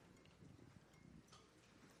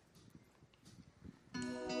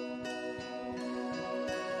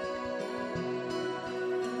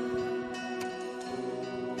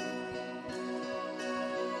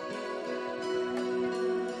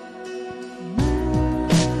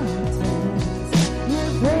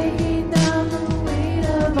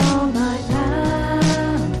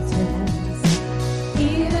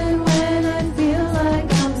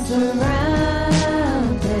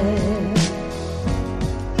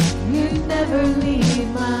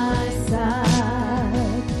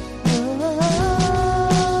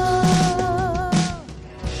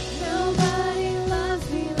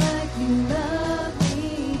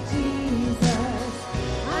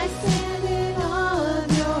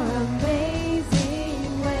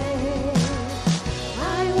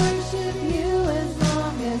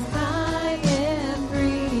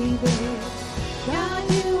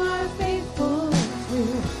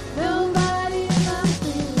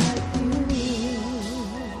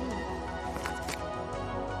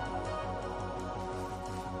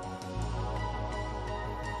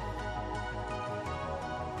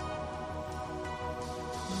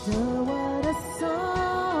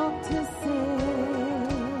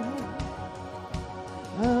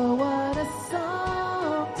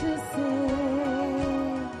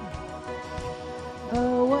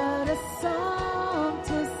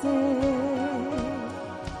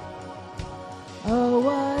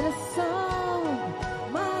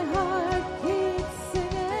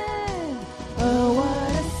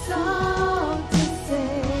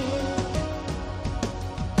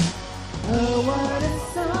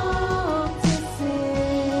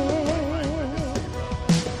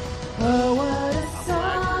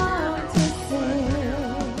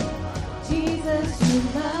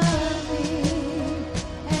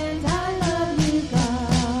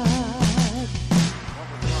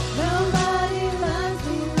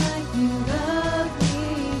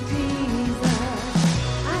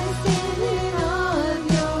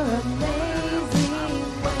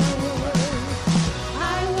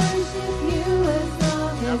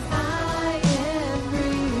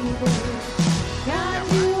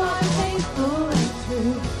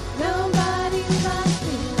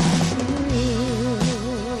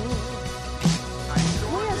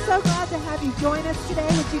 Join us today.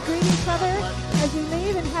 Would you greet each other as you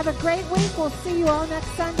leave, and have a great week. We'll see you all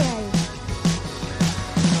next Sunday.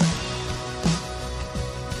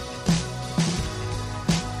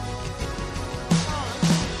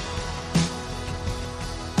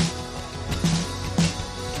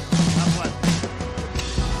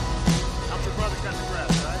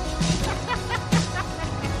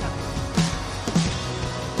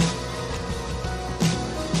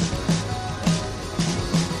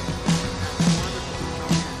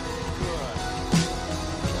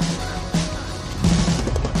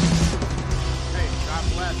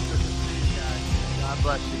 bless. Good to see you guys. God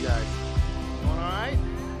bless you guys. All right?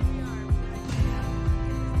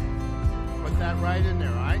 Put that right in there,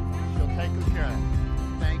 all right? She'll take good care of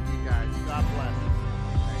it. Thank you, guys. God bless.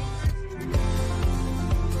 Thank you.